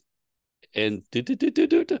 right? And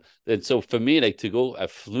so for me, like, to go, I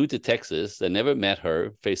flew to Texas. I never met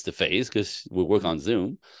her face to face because we work on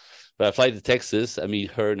Zoom. But I fly to Texas. I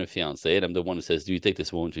meet her and her fiance, and I'm the one who says, "Do you take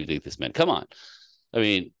this woman? Do you take this man?" Come on, I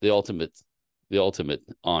mean, the ultimate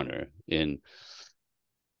honor. And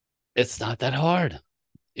it's not that hard.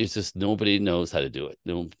 It's just nobody knows how to do it.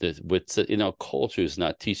 Our culture is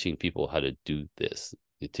not teaching people how to do this.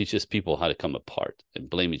 It teaches people how to come apart and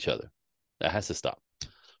blame each other. That has to stop.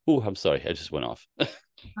 Oh, I'm sorry. I just went off.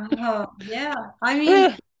 Yeah. I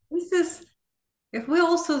mean, this is, if we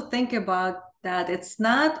also think about that, it's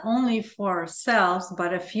not only for ourselves,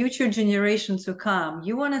 but a future generation to come.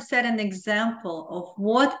 You want to set an example of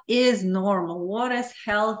what is normal, what is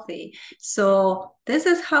healthy. So this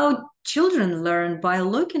is how children learn, by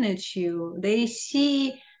looking at you. They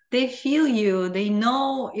see, they feel you, they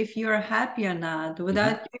know if you're happy or not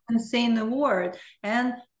without even saying a word.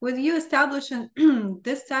 And with you establishing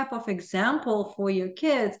this type of example for your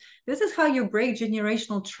kids, this is how you break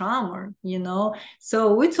generational trauma.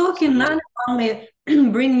 So we're talking not only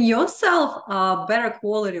bring yourself a better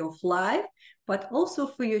quality of life, but also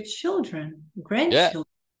for your children, grandchildren.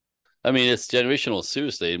 I mean, it's generational,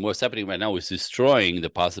 seriously. And what's happening right now is destroying the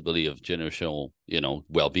possibility of generational,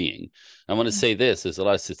 well-being. I want to say this: there's a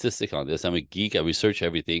lot of statistic on this. I'm a geek. I research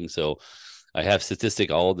everything, so I have statistic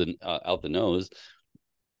all out the nose.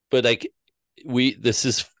 But like, this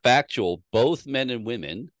is factual. Both men and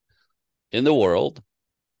women in the world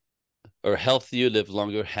are healthier, live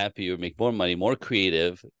longer, happier, make more money, more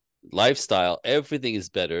creative, lifestyle. Everything is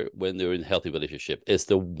better when they're in a healthy relationship. It's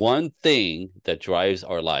the one thing that drives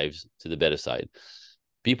our lives to the better side.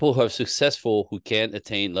 People who are successful, who can't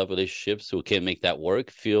attain love relationships, who can't make that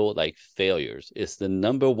work, feel like failures. It's the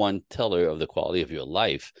number one teller of the quality of your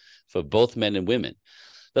life for both men and women.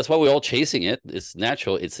 That's why we're all chasing it. It's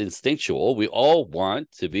natural. It's instinctual. We all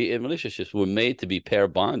want to be in relationships. We're made to be pair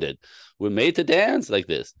bonded. We're made to dance like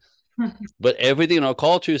this. But everything in our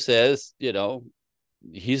culture says,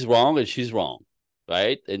 he's wrong and she's wrong,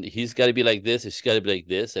 right? And he's got to be like this, and she's got to be like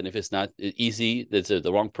this. And if it's not easy, that's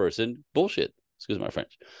the wrong person. Bullshit. Excuse my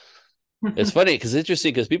French. It's funny because it's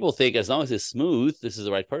interesting because people think as long as it's smooth, this is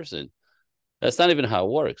the right person. That's not even how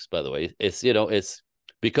it works, by the way. It's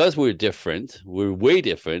because we're different. We're way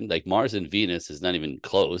different. Like Mars and Venus is not even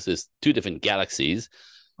close. It's 2 different galaxies.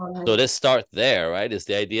 Right. So let's start there, right? It's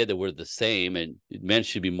the idea that we're the same and men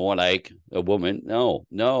should be more like a woman. No.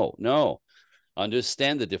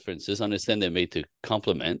 Understand the differences. Understand they're made to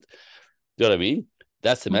complement. You know what I mean?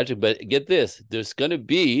 That's the magic. But get this, there's going to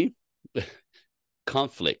be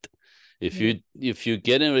conflict. Yeah. If you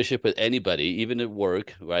get in a relationship with anybody, even at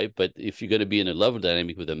work, right? But if you're going to be in a love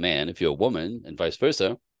dynamic with a man, if you're a woman and vice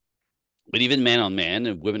versa, but even man on man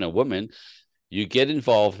and women on women, you get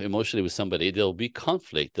involved emotionally with somebody, there'll be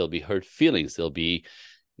conflict, there'll be hurt feelings, there'll be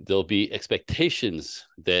expectations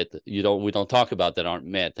that we don't talk about that aren't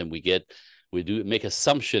met, and we do make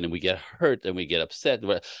assumption and we get hurt and we get upset,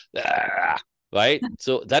 right?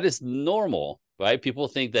 So that is normal, right? People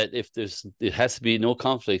think that if it has to be no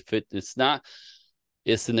conflict, it's not.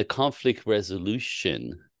 It's in the conflict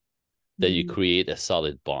resolution that you Mhm. create a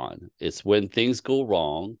solid bond. It's when things go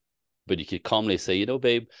wrong, but you can calmly say,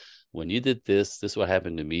 babe, when you did this is what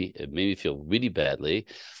happened to me. It made me feel really badly.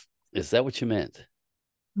 Is that what you meant?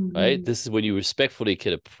 Right? Mhm. This is when you respectfully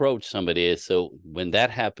can approach somebody. So when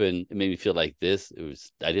that happened, it made me feel like this.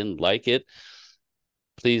 I didn't like it.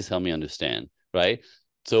 Please help me understand. Right?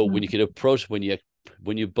 So when you can approach, when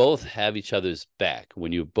you both have each other's back,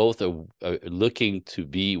 when you both are looking to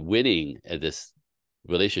be winning at this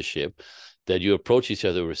relationship, that you approach each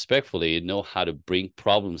other respectfully and know how to bring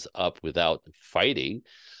problems up without fighting,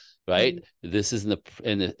 right? Mhm. This is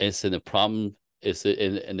it's in the problem, it's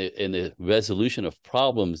in the resolution of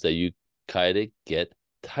problems that you kind of get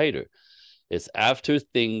tighter. It's after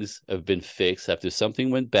things have been fixed, after something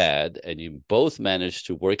went bad, and you both manage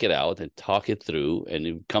to work it out and talk it through, and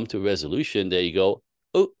you come to a resolution. There you go.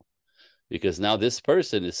 Oh, because now this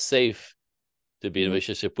person is safe to be in a Yeah.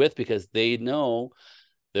 relationship with, because they know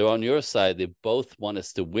they're on your side. They both want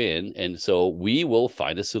us to win. And so we will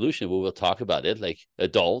find a solution. We will talk about it like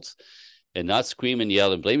adults and not scream and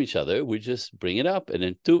yell and blame each other. We just bring it up and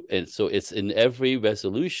then do. And so it's in every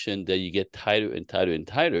resolution that you get tighter and tighter and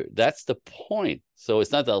tighter. That's the point. So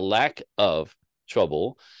it's not the lack of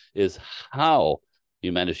trouble, is how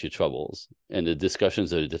you manage your troubles and the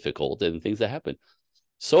discussions that are difficult and things that happen.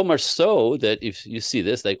 So much so that if you see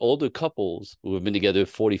this, like older couples who have been together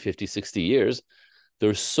 40, 50, 60 years,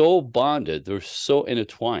 they're so bonded, they're so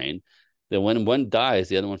intertwined that when one dies,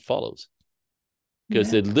 the other one follows, because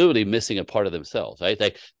Yeah. they're literally missing a part of themselves, right?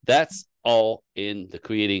 Like that's all in the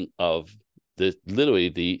creating of the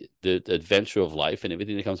adventure of life and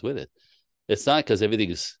everything that comes with it. It's not because everything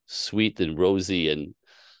is sweet and rosy and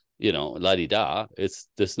la di da. It's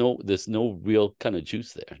there's no real kind of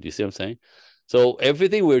juice there. Do you see what I'm saying? So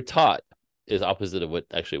everything we're taught is opposite of what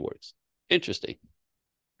actually works. Interesting.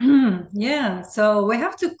 Yeah, so we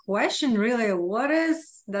have to question really what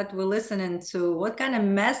is that we're listening to, what kind of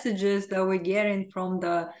messages that we're getting from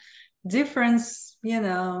the different,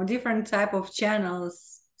 different type of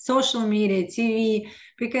channels, social media, TV,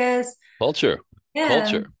 because Culture, yeah,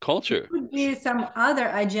 culture, culture. could be some other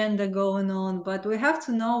agenda going on, but we have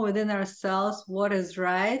to know within ourselves what is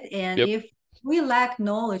right. And Yep. if we lack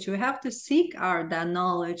knowledge, we have to seek out that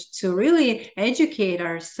knowledge to really educate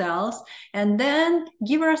ourselves and then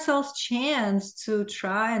give ourselves chance to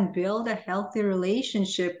try and build a healthy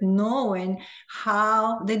relationship, knowing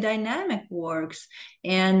how the dynamic works.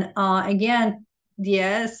 And again,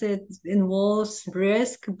 yes, it involves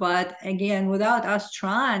risk, but again, without us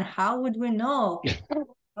trying, how would we know?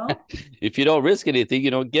 Oh, If you don't risk anything,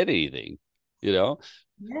 you don't get anything, you know,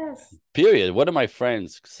 yes. period. One of my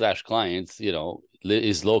friends slash clients,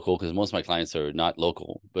 is local, because most of my clients are not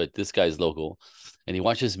local, but this guy's local. And he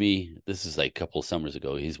watches me. This is like a couple of summers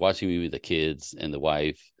ago. He's watching me with the kids and the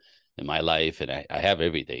wife and my life. And I have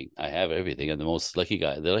everything. I have everything. I'm the most lucky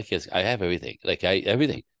guy. The luckiest. I have everything. Like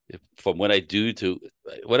everything from what I do to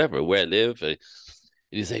whatever, where I live. And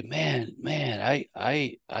he's like, man,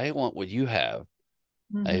 I want what you have.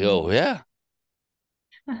 I Mhm. go, yeah,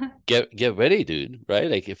 get ready, dude.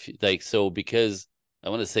 Right? Like if like so because I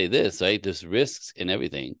want to say this, right? There's risks in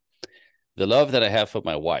everything. The love that I have for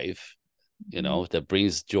my wife, Mhm. that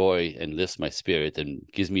brings joy and lifts my spirit and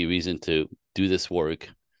gives me reason to do this work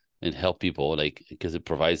and help people, like because it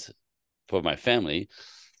provides for my family.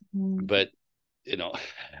 Mhm. But you know,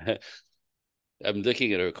 I'm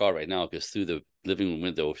looking at her car right now because through the living room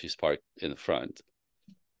window, she's parked in the front.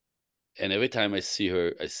 And every time I see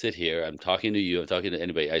her, I sit here, I'm talking to you, I'm talking to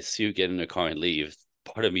anybody, I see her get in her car and leave.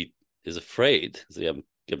 Part of me is afraid. See, I'm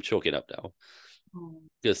choking up now. Oh.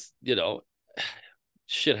 Because,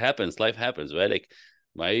 shit happens, life happens, right?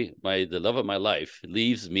 Like the love of my life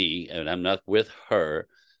leaves me and I'm not with her.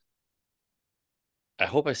 I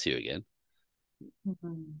hope I see her again.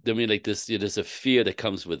 Mhm. I mean, like this, there's a fear that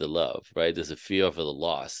comes with the love, right? There's a fear of the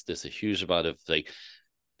loss. There's a huge amount of like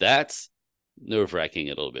that's nerve wracking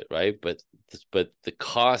a little bit, right? But the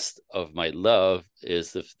cost of my love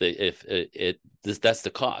is if that's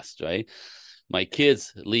the cost, right? My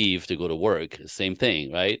kids leave to go to work, same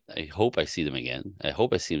thing, right? I hope I see them again. I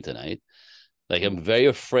hope I see them tonight. Like, I'm very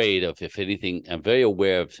afraid of, if anything, I'm very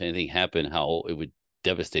aware of if anything happened, how it would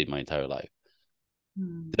devastate my entire life.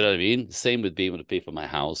 Mm. You know what I mean? Same with being able to pay for my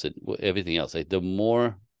house and everything else. Like, the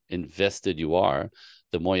more invested you are,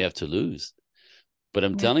 the more you have to lose. But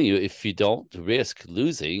I'm Yeah. telling you, if you don't risk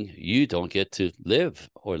losing, you don't get to live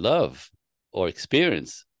or love or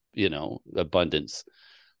experience, abundance.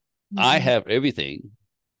 I Mhm. have everything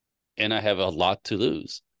and I have a lot to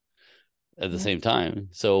lose at the Yeah. same time.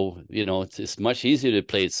 So, it's much easier to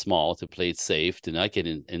play it small, to play it safe, to not get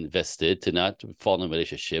invested, to not fall in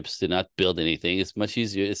relationships, to not build anything. It's much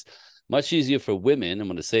easier. It's much easier for women. I'm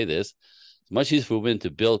going to say this. It's much easier for women to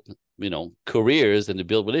build, careers than to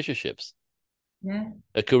build relationships. Yeah.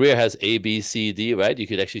 A career has A, B, C, D, right? You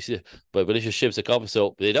could actually see, but relationships are couple,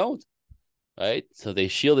 so they don't, right? So they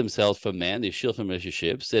shield themselves from men, they shield from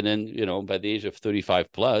relationships, and then by the age of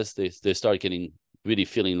 35 plus, they start getting really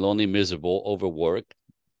feeling lonely, miserable, overworked,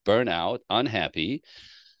 burnout, unhappy.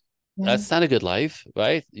 Yeah. That's not a good life,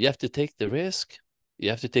 right? You have to take the risk. You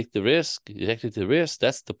have to take the risk. You have to take the risk.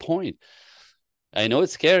 That's the point. I know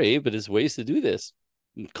it's scary, but there's ways to do this.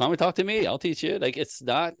 Come and talk to me. I'll teach you. Like, it's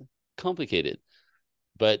not complicated,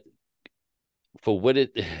 but for what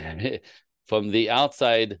it from the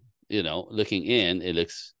outside, looking in, it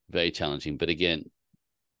looks very challenging. But again,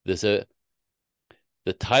 there's the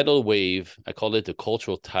tidal wave. I call it the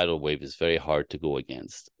cultural tidal wave. Is very hard to go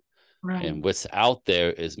against. Right. And what's out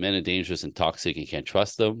there is men are dangerous and toxic. You can't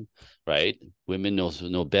trust them, right? Women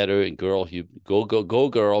know better. And girl, you go,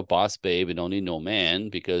 girl, boss babe, and don't need no man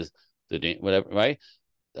because whatever, right?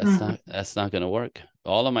 Mhm. That's not going to work.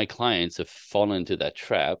 All of my clients have fallen into that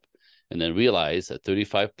trap and then realize at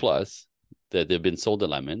 35 plus that they've been sold a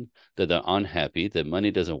lemon, that they're unhappy, that money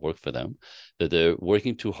doesn't work for them, that they're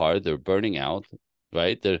working too hard, they're burning out,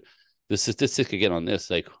 right? The statistics again on this,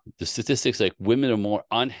 like the statistics, like women are more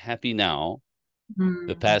unhappy now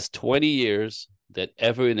the Mm. past 20 years than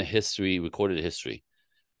ever in the history, recorded history.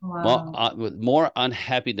 Wow. More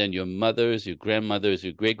unhappy than your mothers, your grandmothers,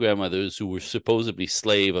 your great grandmothers who were supposedly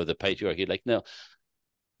slave of the patriarchy. Like, no,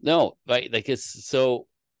 no, right? Like, it's so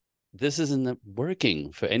this isn't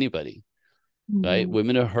working for anybody, right? Mhm.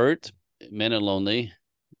 Women are hurt, men are lonely,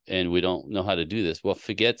 and we don't know how to do this. Well,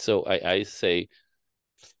 forget. So I say,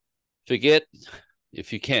 forget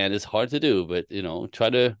if you can. It's hard to do, but try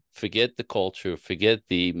to forget the culture, forget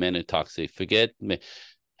the men are toxic, forget.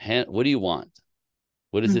 What do you want?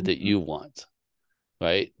 What is it that Mhm. you want?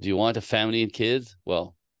 Right? Do you want a family and kids?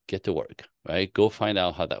 Well, get to work, right? Go find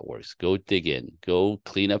out how that works. Go dig in. Go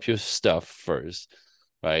clean up your stuff first,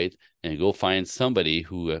 right? And go find somebody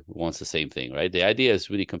who wants the same thing, right? The idea is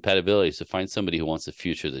really compatibility, is to find somebody who wants the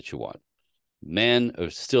future that you want. Men are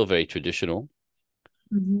still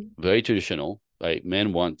Mhm. very traditional, right?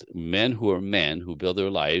 Men want men who build their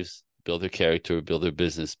lives, build their character, build their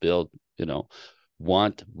business,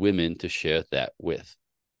 want women to share that with.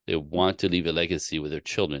 They want to leave a legacy with their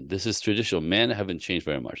children. This is traditional. Men haven't changed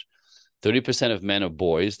very much. 30% of men are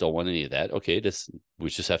boys, don't want any of that. Okay, we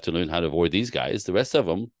just have to learn how to avoid these guys. The rest of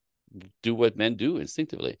them do what men do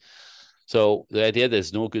instinctively. So the idea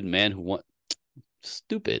there's no good man who want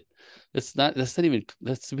stupid. That's not even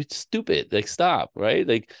that's stupid. Like, stop, right?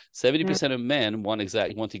 Like, Yeah. 70% of men want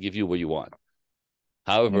to give you what you want.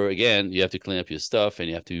 Yeah. However, again, you have to clean up your stuff and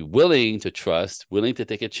you have to be willing to trust, willing to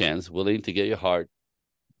take a chance, willing to get your heart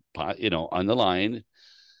on the line,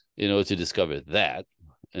 to discover that.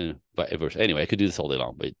 And but anyway, I could do this all day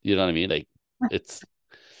long, but you know what I mean? Like, it's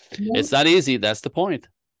Yeah. it's not easy. That's the point.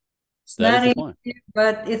 It's That is not the point. easy,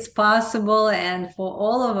 but it's possible. And for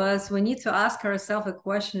all of us, we need to ask ourselves a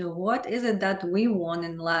question of what is it that we want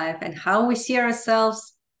in life and how we see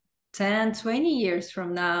ourselves 10, 20 years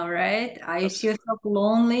from now, right? Are you see yourself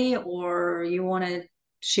lonely or you want to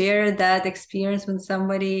share that experience with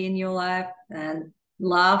somebody in your life and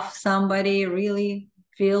love somebody, really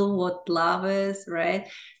feel what love is, right?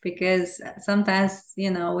 Because sometimes,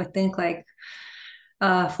 we think like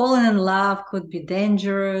falling in love could be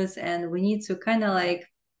dangerous and we need to kind of like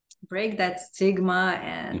break that stigma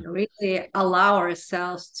and really allow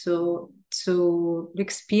ourselves to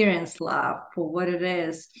experience love for what it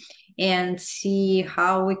is and see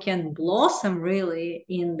how we can blossom really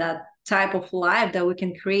in that type of life that we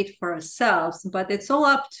can create for ourselves. But it's all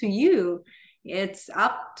up to you. It's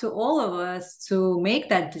up to all of us to make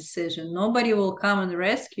that decision. Nobody will come and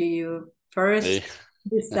rescue you. Hey, First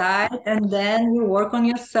decide and then you work on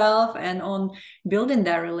yourself and on building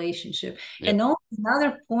that relationship. yep. And also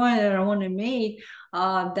another point that I want to make,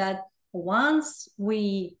 that once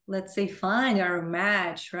we, let's say, find our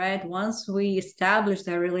match, right? Once we establish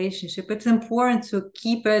that relationship, it's important to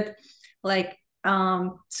keep it like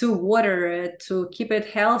to water it, to keep it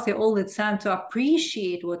healthy all the time, to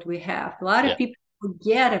appreciate what we have. A lot Yeah. of people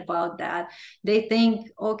forget about that. They think,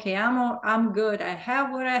 okay, I'm good. I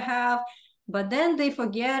have what I have, but then they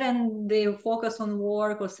forget and they focus on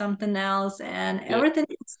work or something else, and Yeah. everything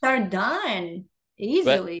can start dying But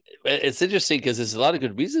easily. it's interesting because there's a lot of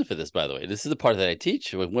good reason for this, by the way. This is the part that I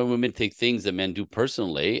teach when women take things that men do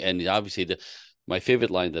personally. And obviously, my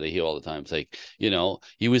favorite line that I hear all the time is like,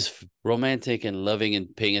 he was romantic and loving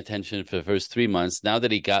and paying attention for the first 3 months. Now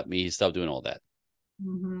that he got me, he stopped doing all that.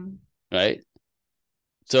 Mm-hmm. Right.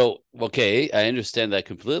 So, okay, I understand that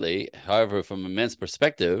completely. However, from a man's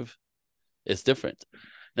perspective, it's different.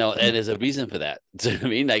 Now, and there's a reason for that. I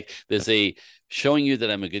mean, like there's a showing you that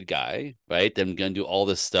I'm a good guy, right? I'm going to do all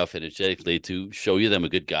this stuff energetically to show you that I'm a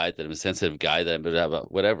good guy, that I'm a sensitive guy, that I'm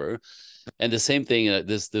whatever. And the same thing,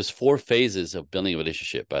 there's 4 phases of building a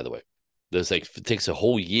relationship, by the way. There's like, it takes a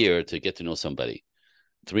whole year to get to know somebody.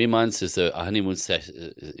 3 months is the honeymoon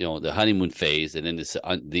session, the honeymoon phase, and then it's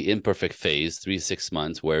the imperfect phase, 6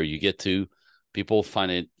 months, where you get to people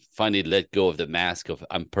finally let go of the mask of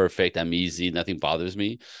I'm perfect, I'm easy, nothing bothers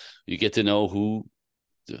me. You get to know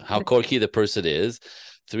how quirky the person is.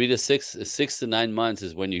 6 to 9 months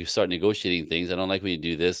is when you start negotiating things. I don't like when you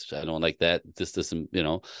do this. I don't like that. This doesn't,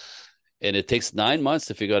 and it takes 9 months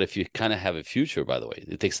to figure out if you kind of have a future, by the way.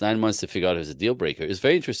 It takes 9 months to figure out if it's a deal breaker. It's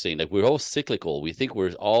very interesting. Like we're all cyclical. We think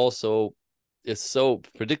we're all it's so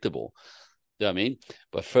predictable. You know what I mean?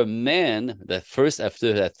 But for men, that first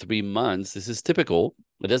after that 3 months, this is typical.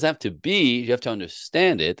 It doesn't have to be, you have to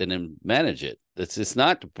understand it and then manage it. It's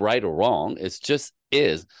not right or wrong. It's just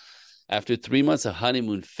is. After 3 months of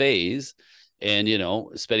honeymoon phase and,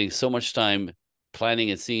 spending so much time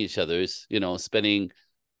planning and seeing each other's, spending,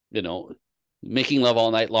 you know, making love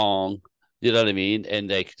all night long, you know what I mean?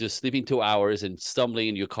 And like just sleeping 2 hours and stumbling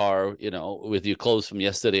in your car, with your clothes from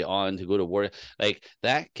yesterday on to go to work, like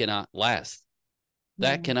that cannot last.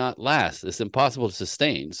 That cannot last. It's impossible to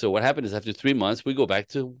sustain. So what happened is after 3 months, we go back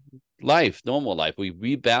to life, normal life. We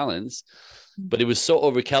rebalance, but it was so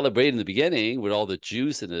overcalibrated in the beginning with all the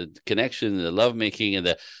juice and the connection and the lovemaking and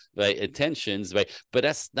the right intentions, right? But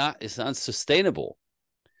it's unsustainable,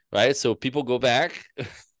 right? So people go back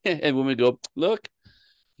and women go, look,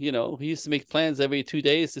 he used to make plans every 2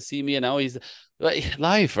 days to see me, and now he's like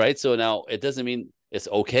life, right? So now it doesn't mean it's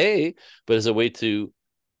okay, but it's a way to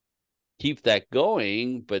keep that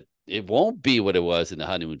going, but it won't be what it was in the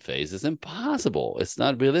honeymoon phase. It's impossible. It's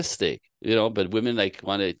not realistic, but women like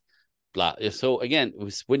want to blah. So again,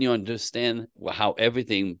 when you understand how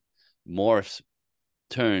everything morphs,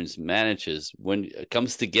 turns, manages, when it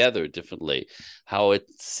comes together differently, how it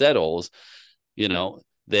settles,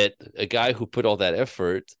 that a guy who put all that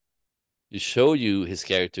effort to show you his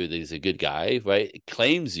character that he's a good guy, right? It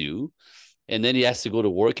claims you, and then he has to go to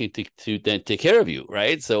work and to then take care of you,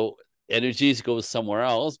 right? So energies goes somewhere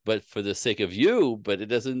else, but for the sake of you. But it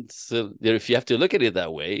doesn't. If you have to look at it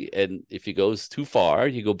that way, and if he goes too far,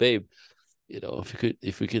 you go, babe.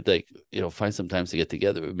 If we could like, find some time to get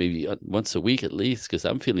together, maybe once a week at least, because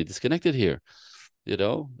I'm feeling disconnected here.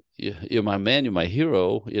 You're my man, you're my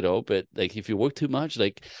hero. But like if you work too much,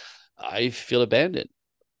 like I feel abandoned.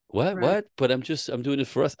 What? Right. What? But I'm doing it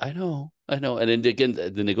for us. I know. And then again,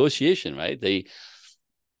 the negotiation, right?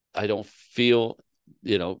 I don't feel,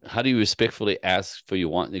 how do you respectfully ask for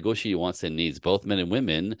negotiate your wants and needs, both men and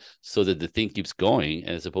women, so that the thing keeps going,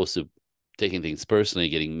 and as opposed to taking things personally,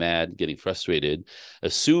 getting mad, getting frustrated,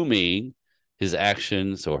 assuming his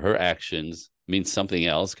actions or her actions means something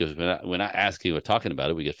else, because we're not asking or talking about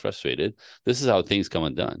it, we get frustrated. This is how things come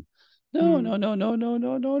undone. No, Mm. no, no, no, no,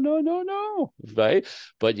 no, no, no, no, no. Right.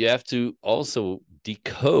 But you have to also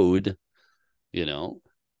decode,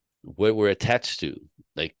 what we're attached to.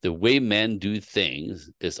 Like the way men do things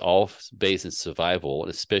is all based in survival,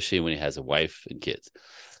 especially when he has a wife and kids.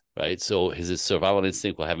 Right. So his survival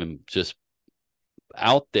instinct will have him just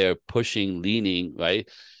out there pushing, leaning, right?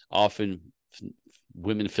 Often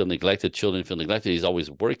women feel neglected, children feel neglected. He's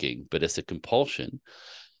always working, but it's a compulsion.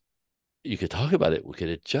 You could talk about it. We could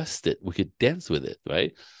adjust it. We could dance with it,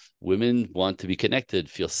 right? Women want to be connected,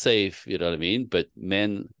 feel safe, you know what I mean? But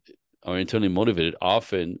men are internally motivated.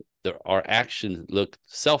 Often our actions look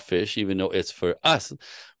selfish, even though it's for us,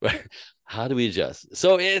 right? How do we adjust?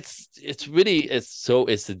 So it's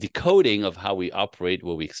the decoding of how we operate,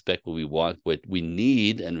 what we expect, what we want, what we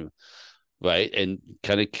need, and right, and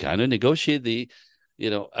kind of negotiate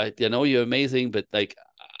I know you're amazing, but like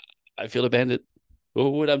I feel abandoned. Oh,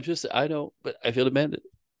 what I know, but I feel abandoned.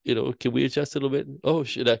 can we adjust a little bit? Oh,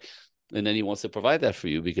 should I? And then he wants to provide that for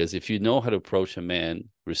you, because if you know how to approach a man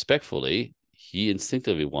respectfully, he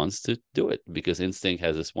instinctively wants to do it, because instinct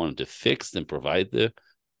has this wanting to fix and provide the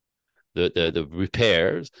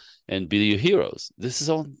repairs and be your heroes. This is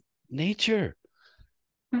all nature,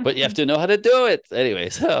 but you have to know how to do it anyway.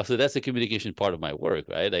 So that's the communication part of my work,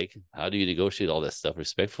 right? Like, how do you negotiate all that stuff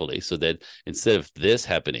respectfully so that instead of this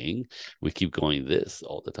happening, we keep going this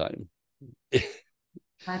all the time?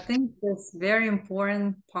 I think this very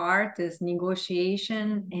important part is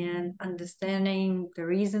negotiation and understanding the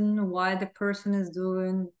reason why the person is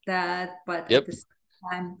doing that, but at Yep. the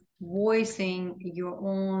same time voicing your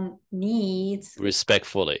own needs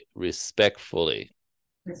Respectfully.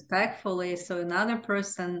 respectfully so another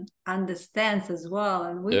person understands as well,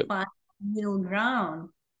 and we Yep. find middle ground,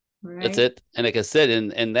 That's right? it. And like I said,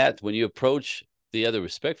 and that when you approach the other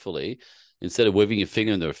respectfully, instead of waving your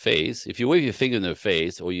finger in their face, if you wave your finger in their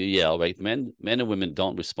face or you yell, right? Men and women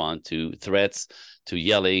don't respond to threats, to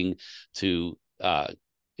yelling, to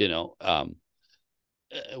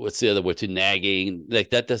what's the other word? To nagging. Like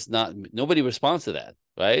that does not. Nobody responds to that,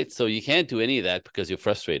 right? So you can't do any of that because you're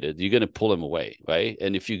frustrated. You're going to pull them away, right?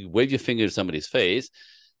 And if you wave your finger in somebody's face,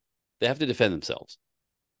 they have to defend themselves,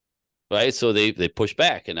 right? So they push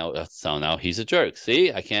back, and now he's a jerk.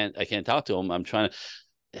 See, I can't talk to him. I'm trying to.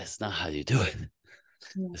 That's not how you do it.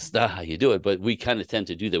 It's not how you do it. But we kind of tend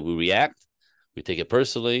to do that. We react. We take it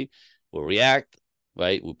personally. We'll react,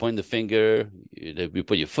 right? We point the finger. We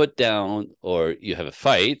put your foot down, or you have a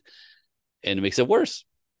fight, and it makes it worse,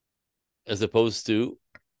 as opposed to,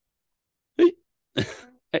 hey,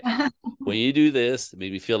 when you do this, it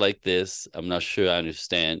made me feel like this. I'm not sure I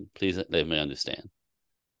understand. Please let me understand.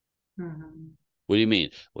 Mhm. What do you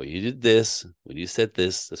mean? Well, you did this. When you said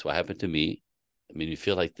this, that's what happened to me. I mean, you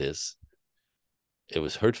feel like this. It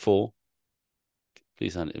was hurtful.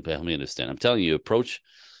 Please help me understand. I'm telling you, approach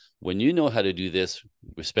when you know how to do this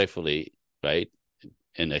respectfully, right?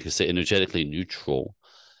 And I can say energetically neutral,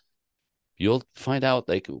 you'll find out,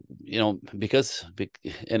 like, because,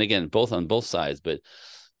 and again, both on both sides, but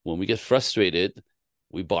when we get frustrated,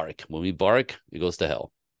 we bark. When we bark, it goes to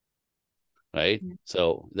hell. Right. Yeah.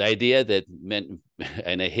 So the idea that men,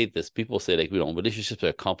 and I hate this, people say, like, relationships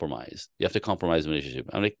are compromised. You have to compromise a relationship.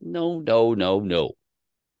 I'm like, no, no, no, no.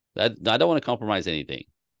 I don't want to compromise anything.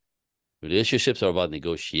 Relationships are about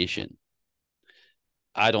negotiation.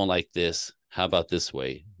 I don't like this. How about this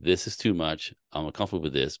way? This is too much. I'm uncomfortable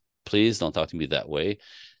with this. Please don't talk to me that way.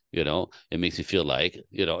 It makes me feel like,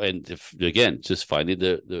 and again, just finding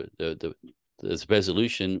the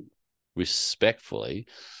resolution respectfully.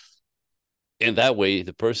 And that way,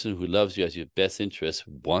 the person who loves you as your best interest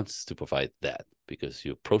wants to provide that, because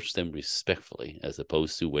you approach them respectfully as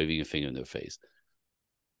opposed to waving your finger in their face.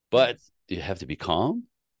 But you have to be calm.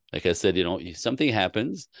 Like I said, something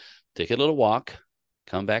happens, take a little walk,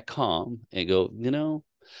 come back calm, and go,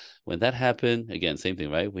 when that happened, again, same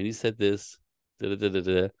thing, right? When you said this, what?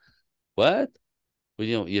 Well,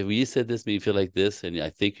 when you said this, made me feel like this, and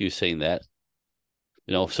I think you're saying that.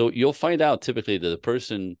 So you'll find out typically that the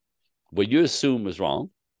person, what you assume is wrong,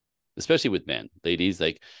 especially with men. Ladies,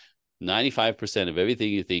 like 95% of everything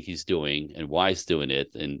you think he's doing and why he's doing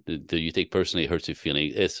it, and you think personally hurts your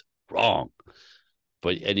feeling, it's wrong.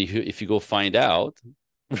 And if you go find out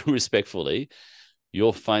respectfully,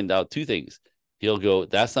 you'll find out two things. He'll go,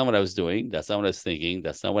 that's not what I was doing. That's not what I was thinking.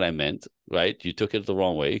 That's not what I meant, right? You took it the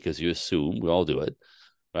wrong way because you assume. We all do it,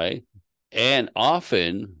 right? And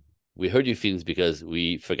often we hurt your feelings because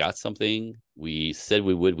we forgot something. We said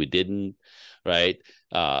we would, we didn't, right?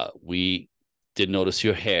 We didn't notice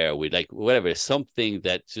your hair. We like whatever, something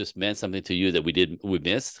that just meant something to you that we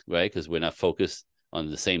missed, right? Because we're not focused on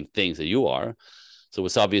the same things that you are. So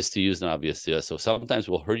what's obvious to you is not obvious to us. So sometimes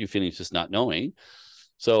we'll hurt your feelings just not knowing.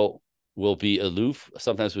 So we'll be aloof.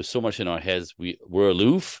 Sometimes we're so much in our heads, we're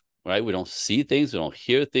aloof, right? We don't see things, we don't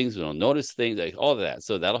hear things, we don't notice things, like all of that.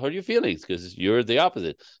 So that'll hurt your feelings because you're the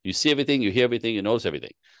opposite. You see everything, you hear everything, you notice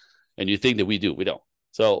everything. And you think that we do. We don't.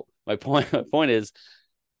 So my point is,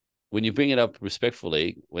 when you bring it up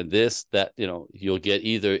respectfully, when you'll get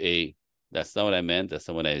either that's not what I meant, that's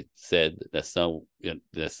not what I said, that's not,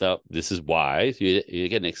 this is why. So you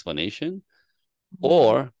get an explanation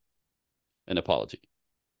or an apology.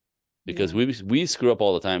 Because we screw up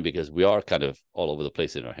all the time because we are kind of all over the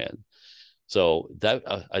place in our head. So that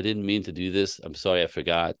I didn't mean to do this. I'm sorry, I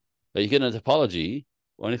forgot. But you get an apology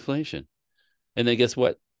or an explanation. And then guess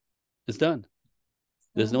what? It's done.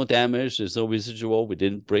 There's no damage. There's no residual. We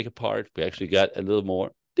didn't break apart. We actually got a little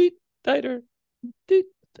more tighter.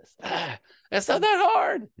 That's not that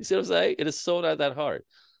hard. You see what I'm saying? It is so not that hard.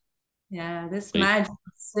 Yeah, this Like, magic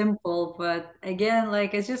is simple, but again,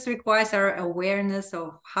 like it just requires our awareness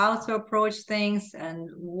of how to approach things and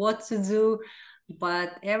what to do.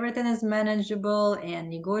 But everything is manageable, and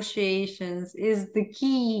negotiations is the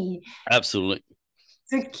key absolutely.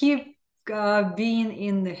 to keep being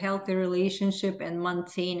in the healthy relationship and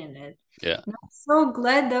maintaining it. Yeah. And I'm so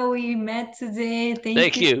glad that we met today. Thank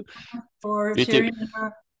Thank you you. for You too. sharing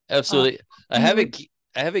your Absolutely. I have with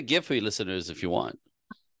I have a gift for you listeners if you want.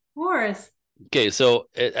 course. Okay, so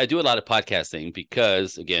I do a lot of podcasting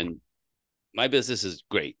because again, my business is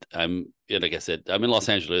great. Like I said, I'm in Los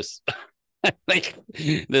Angeles. Like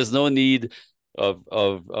there's no need of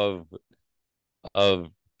of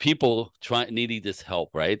people trying needing this help,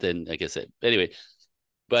 right? And like I said, anyway,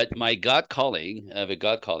 but my God calling, I have a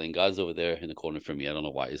God calling. God's over there in the corner for me. I don't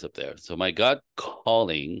know why he's up there. So my God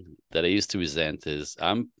calling that I used to resent is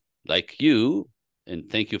I'm like you,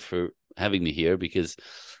 and thank you for having me here because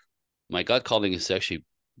my God calling is to actually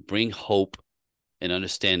bring hope and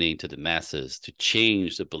understanding to the masses to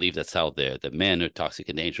change the belief that's out there that men are toxic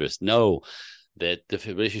and dangerous. No, that the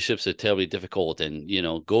relationships are terribly difficult and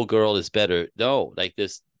go girl is better. No, like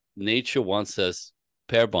this nature wants us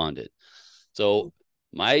pair bonded. So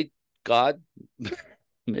my God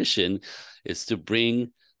mission is to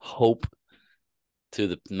bring hope to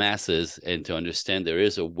the masses and to understand there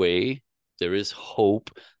is a way, there is hope,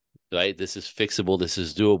 right? This is fixable, this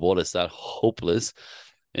is doable, it's not hopeless,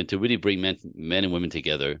 and to really bring men and women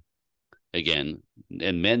together again,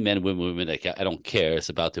 and men, women. I don't care. It's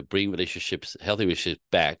about to bring relationships, healthy relationships,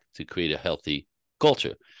 back to create a healthy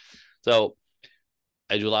culture. So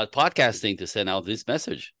I do a lot of podcasting to send out this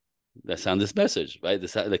message. That's on this message, right?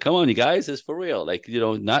 Like, come on, you guys, it's for real. Like,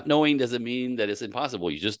 not knowing doesn't mean that it's impossible.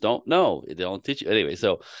 You just don't know. They don't teach you anyway.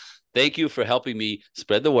 So, thank you for helping me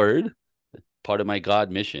spread the word. Part of my God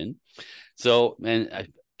mission. So,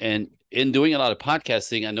 and in doing a lot of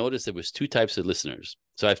podcasting, I noticed there was two types of listeners.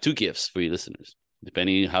 So I have two gifts for you listeners,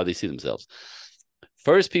 depending on how they see themselves.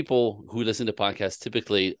 First, people who listen to podcasts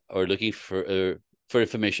typically are looking for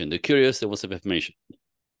information. They're curious. They want some information,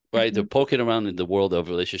 right? Mhm. They're poking around in the world of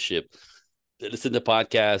relationship. They listen to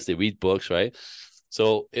podcasts. They read books, right?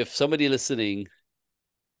 So if somebody listening,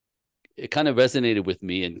 it kind of resonated with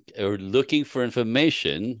me and are looking for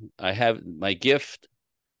information, I have my gift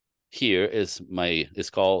here is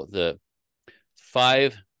called the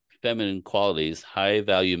 5 feminine qualities high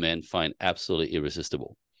value men find absolutely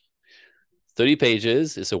irresistible. 30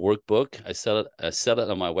 pages. It's a workbook. I sell it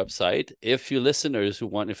on my website. If you listeners who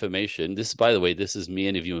want information, by the way, this is me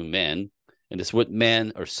interviewing men, and it's what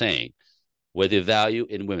men are saying, what they value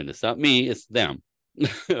in women. It's not me, it's them.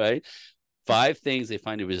 Right? 5 things they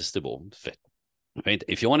find irresistible. Right?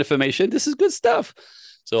 If you want information, this is good stuff.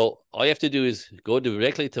 So all you have to do is go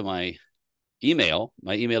directly to my email.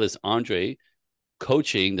 My email is Andre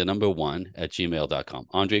coaching the number 1 at gmail.com.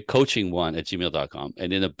 Andre coaching 1 at gmail.com.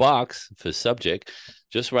 And in a box for subject,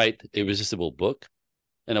 just write irresistible book,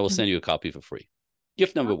 and I will send you a copy for free.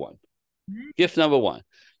 Gift number 1. Gift number 1.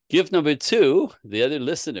 Gift number 2, the other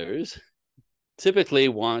listeners typically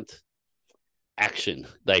want action.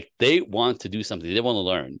 Like they want to do something. They want to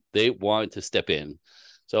learn. They want to step in.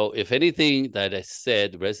 So if anything that I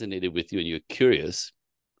said resonated with you and you're curious,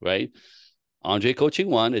 right? Andre Coaching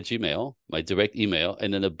 1 at Gmail, my direct email,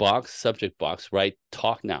 and in the subject box, write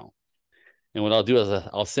talk now. And what I'll do is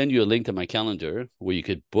I'll send you a link to my calendar where you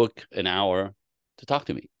could book an hour to talk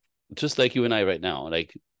to me, just like you and I right now.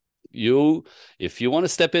 Like if you want to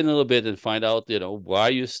step in a little bit and find out, why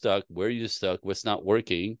you're stuck, where you're stuck, what's not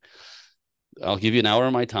working, I'll give you an hour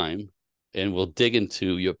of my time and we'll dig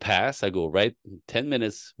into your past. I go right 10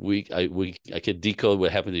 minutes. I could decode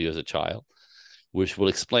what happened to you as a child, which will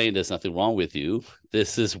explain there's nothing wrong with you.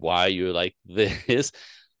 This is why you're like this.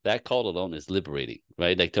 That call alone is liberating,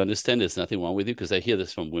 right? Like to understand there's nothing wrong with you, because I hear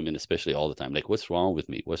this from women, especially all the time. Like, what's wrong with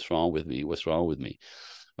me? What's wrong with me? What's wrong with me?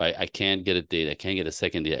 Right? I can't get a date. I can't get a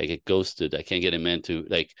second date. I get ghosted. I can't get a man to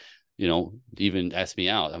even ask me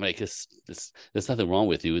out. I'm like, there's nothing wrong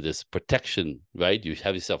with you. There's protection, right? You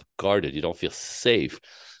have yourself guarded. You don't feel safe.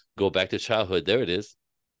 Go back to childhood. There it is.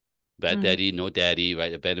 Bad daddy, no daddy,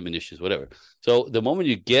 right? Abandonment issues, whatever. So the moment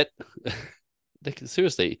you get, like,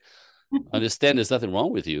 seriously, understand there's nothing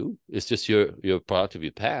wrong with you. It's just your product of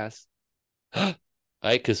your past, right?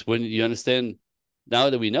 Because when you understand, now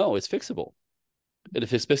that we know it's fixable, and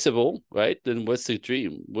if it's fixable, right, then what's the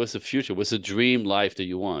dream? What's the future? What's the dream life that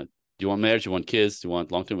you want? Do you want marriage? Do you want kids? Do you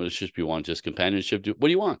want long-term relationship? Do you want just companionship? What do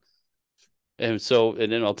you want? And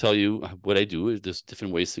then I'll tell you what I do. There's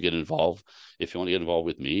different ways to get involved. If you want to get involved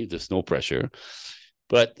with me, there's no pressure.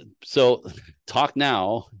 But so talk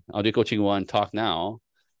now. Audio Coaching 1, talk now.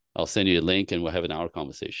 I'll send you a link and we'll have an hour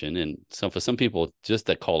conversation. And for some people, just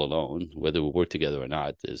that call alone, whether we work together or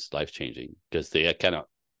not, is life changing because they cannot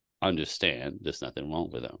understand there's nothing wrong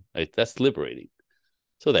with them. That's liberating.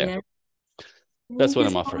 So there. Yeah. That's Thank what you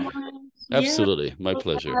I'm so offering. much. Yeah. Absolutely. My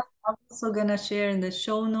pleasure. I'm also gonna share in the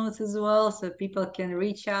show notes as well so people can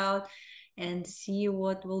reach out and see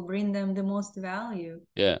what will bring them the most value.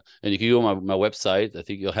 Yeah. And you can go on my website. I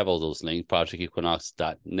think you'll have all those links,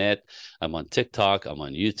 projectequinox.net. I'm on TikTok. I'm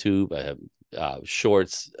on YouTube. I have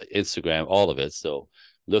shorts, Instagram, all of it. So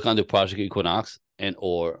look under Project Equinox and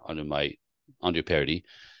or under my Andre Paradis.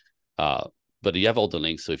 But you have all the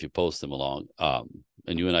links. So if you post them along,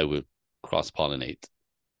 and you and I would cross-pollinate.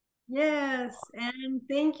 Yes, and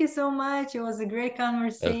thank you so much. It was a great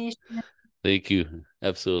conversation. Thank you.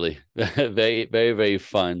 Absolutely. Very, very, very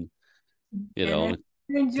fun. You And I know, hope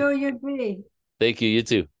you enjoy your day. thank you. You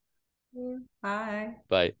too. Bye.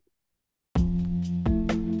 Bye.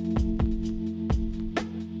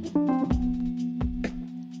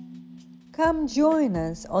 Come join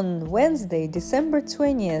us on Wednesday, December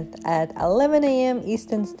 20th at 11 a.m.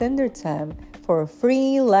 Eastern Standard Time for a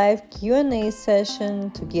free live Q&A session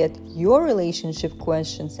to get your relationship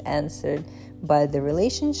questions answered by the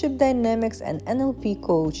relationship dynamics and NLP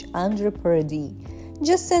coach Andre Paradis.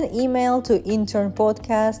 Just send email to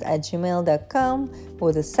internpodcast@gmail.com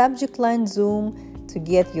with the subject line Zoom to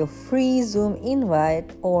get your free Zoom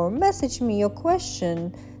invite, or message me your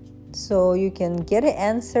question so you can get it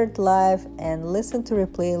answered live and listen to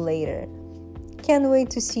replay later. Can't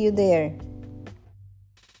wait to see you there.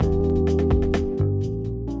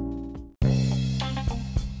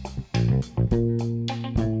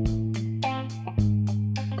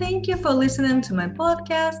 Thank you for listening to my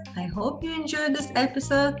podcast. I hope you enjoyed this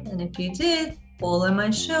episode, and if you did, follow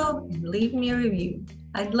my show and leave me a review.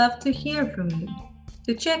 I'd love to hear from you.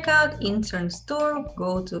 To check out Intern Store,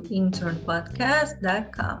 go to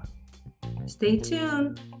internpodcast.com. Stay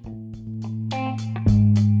tuned.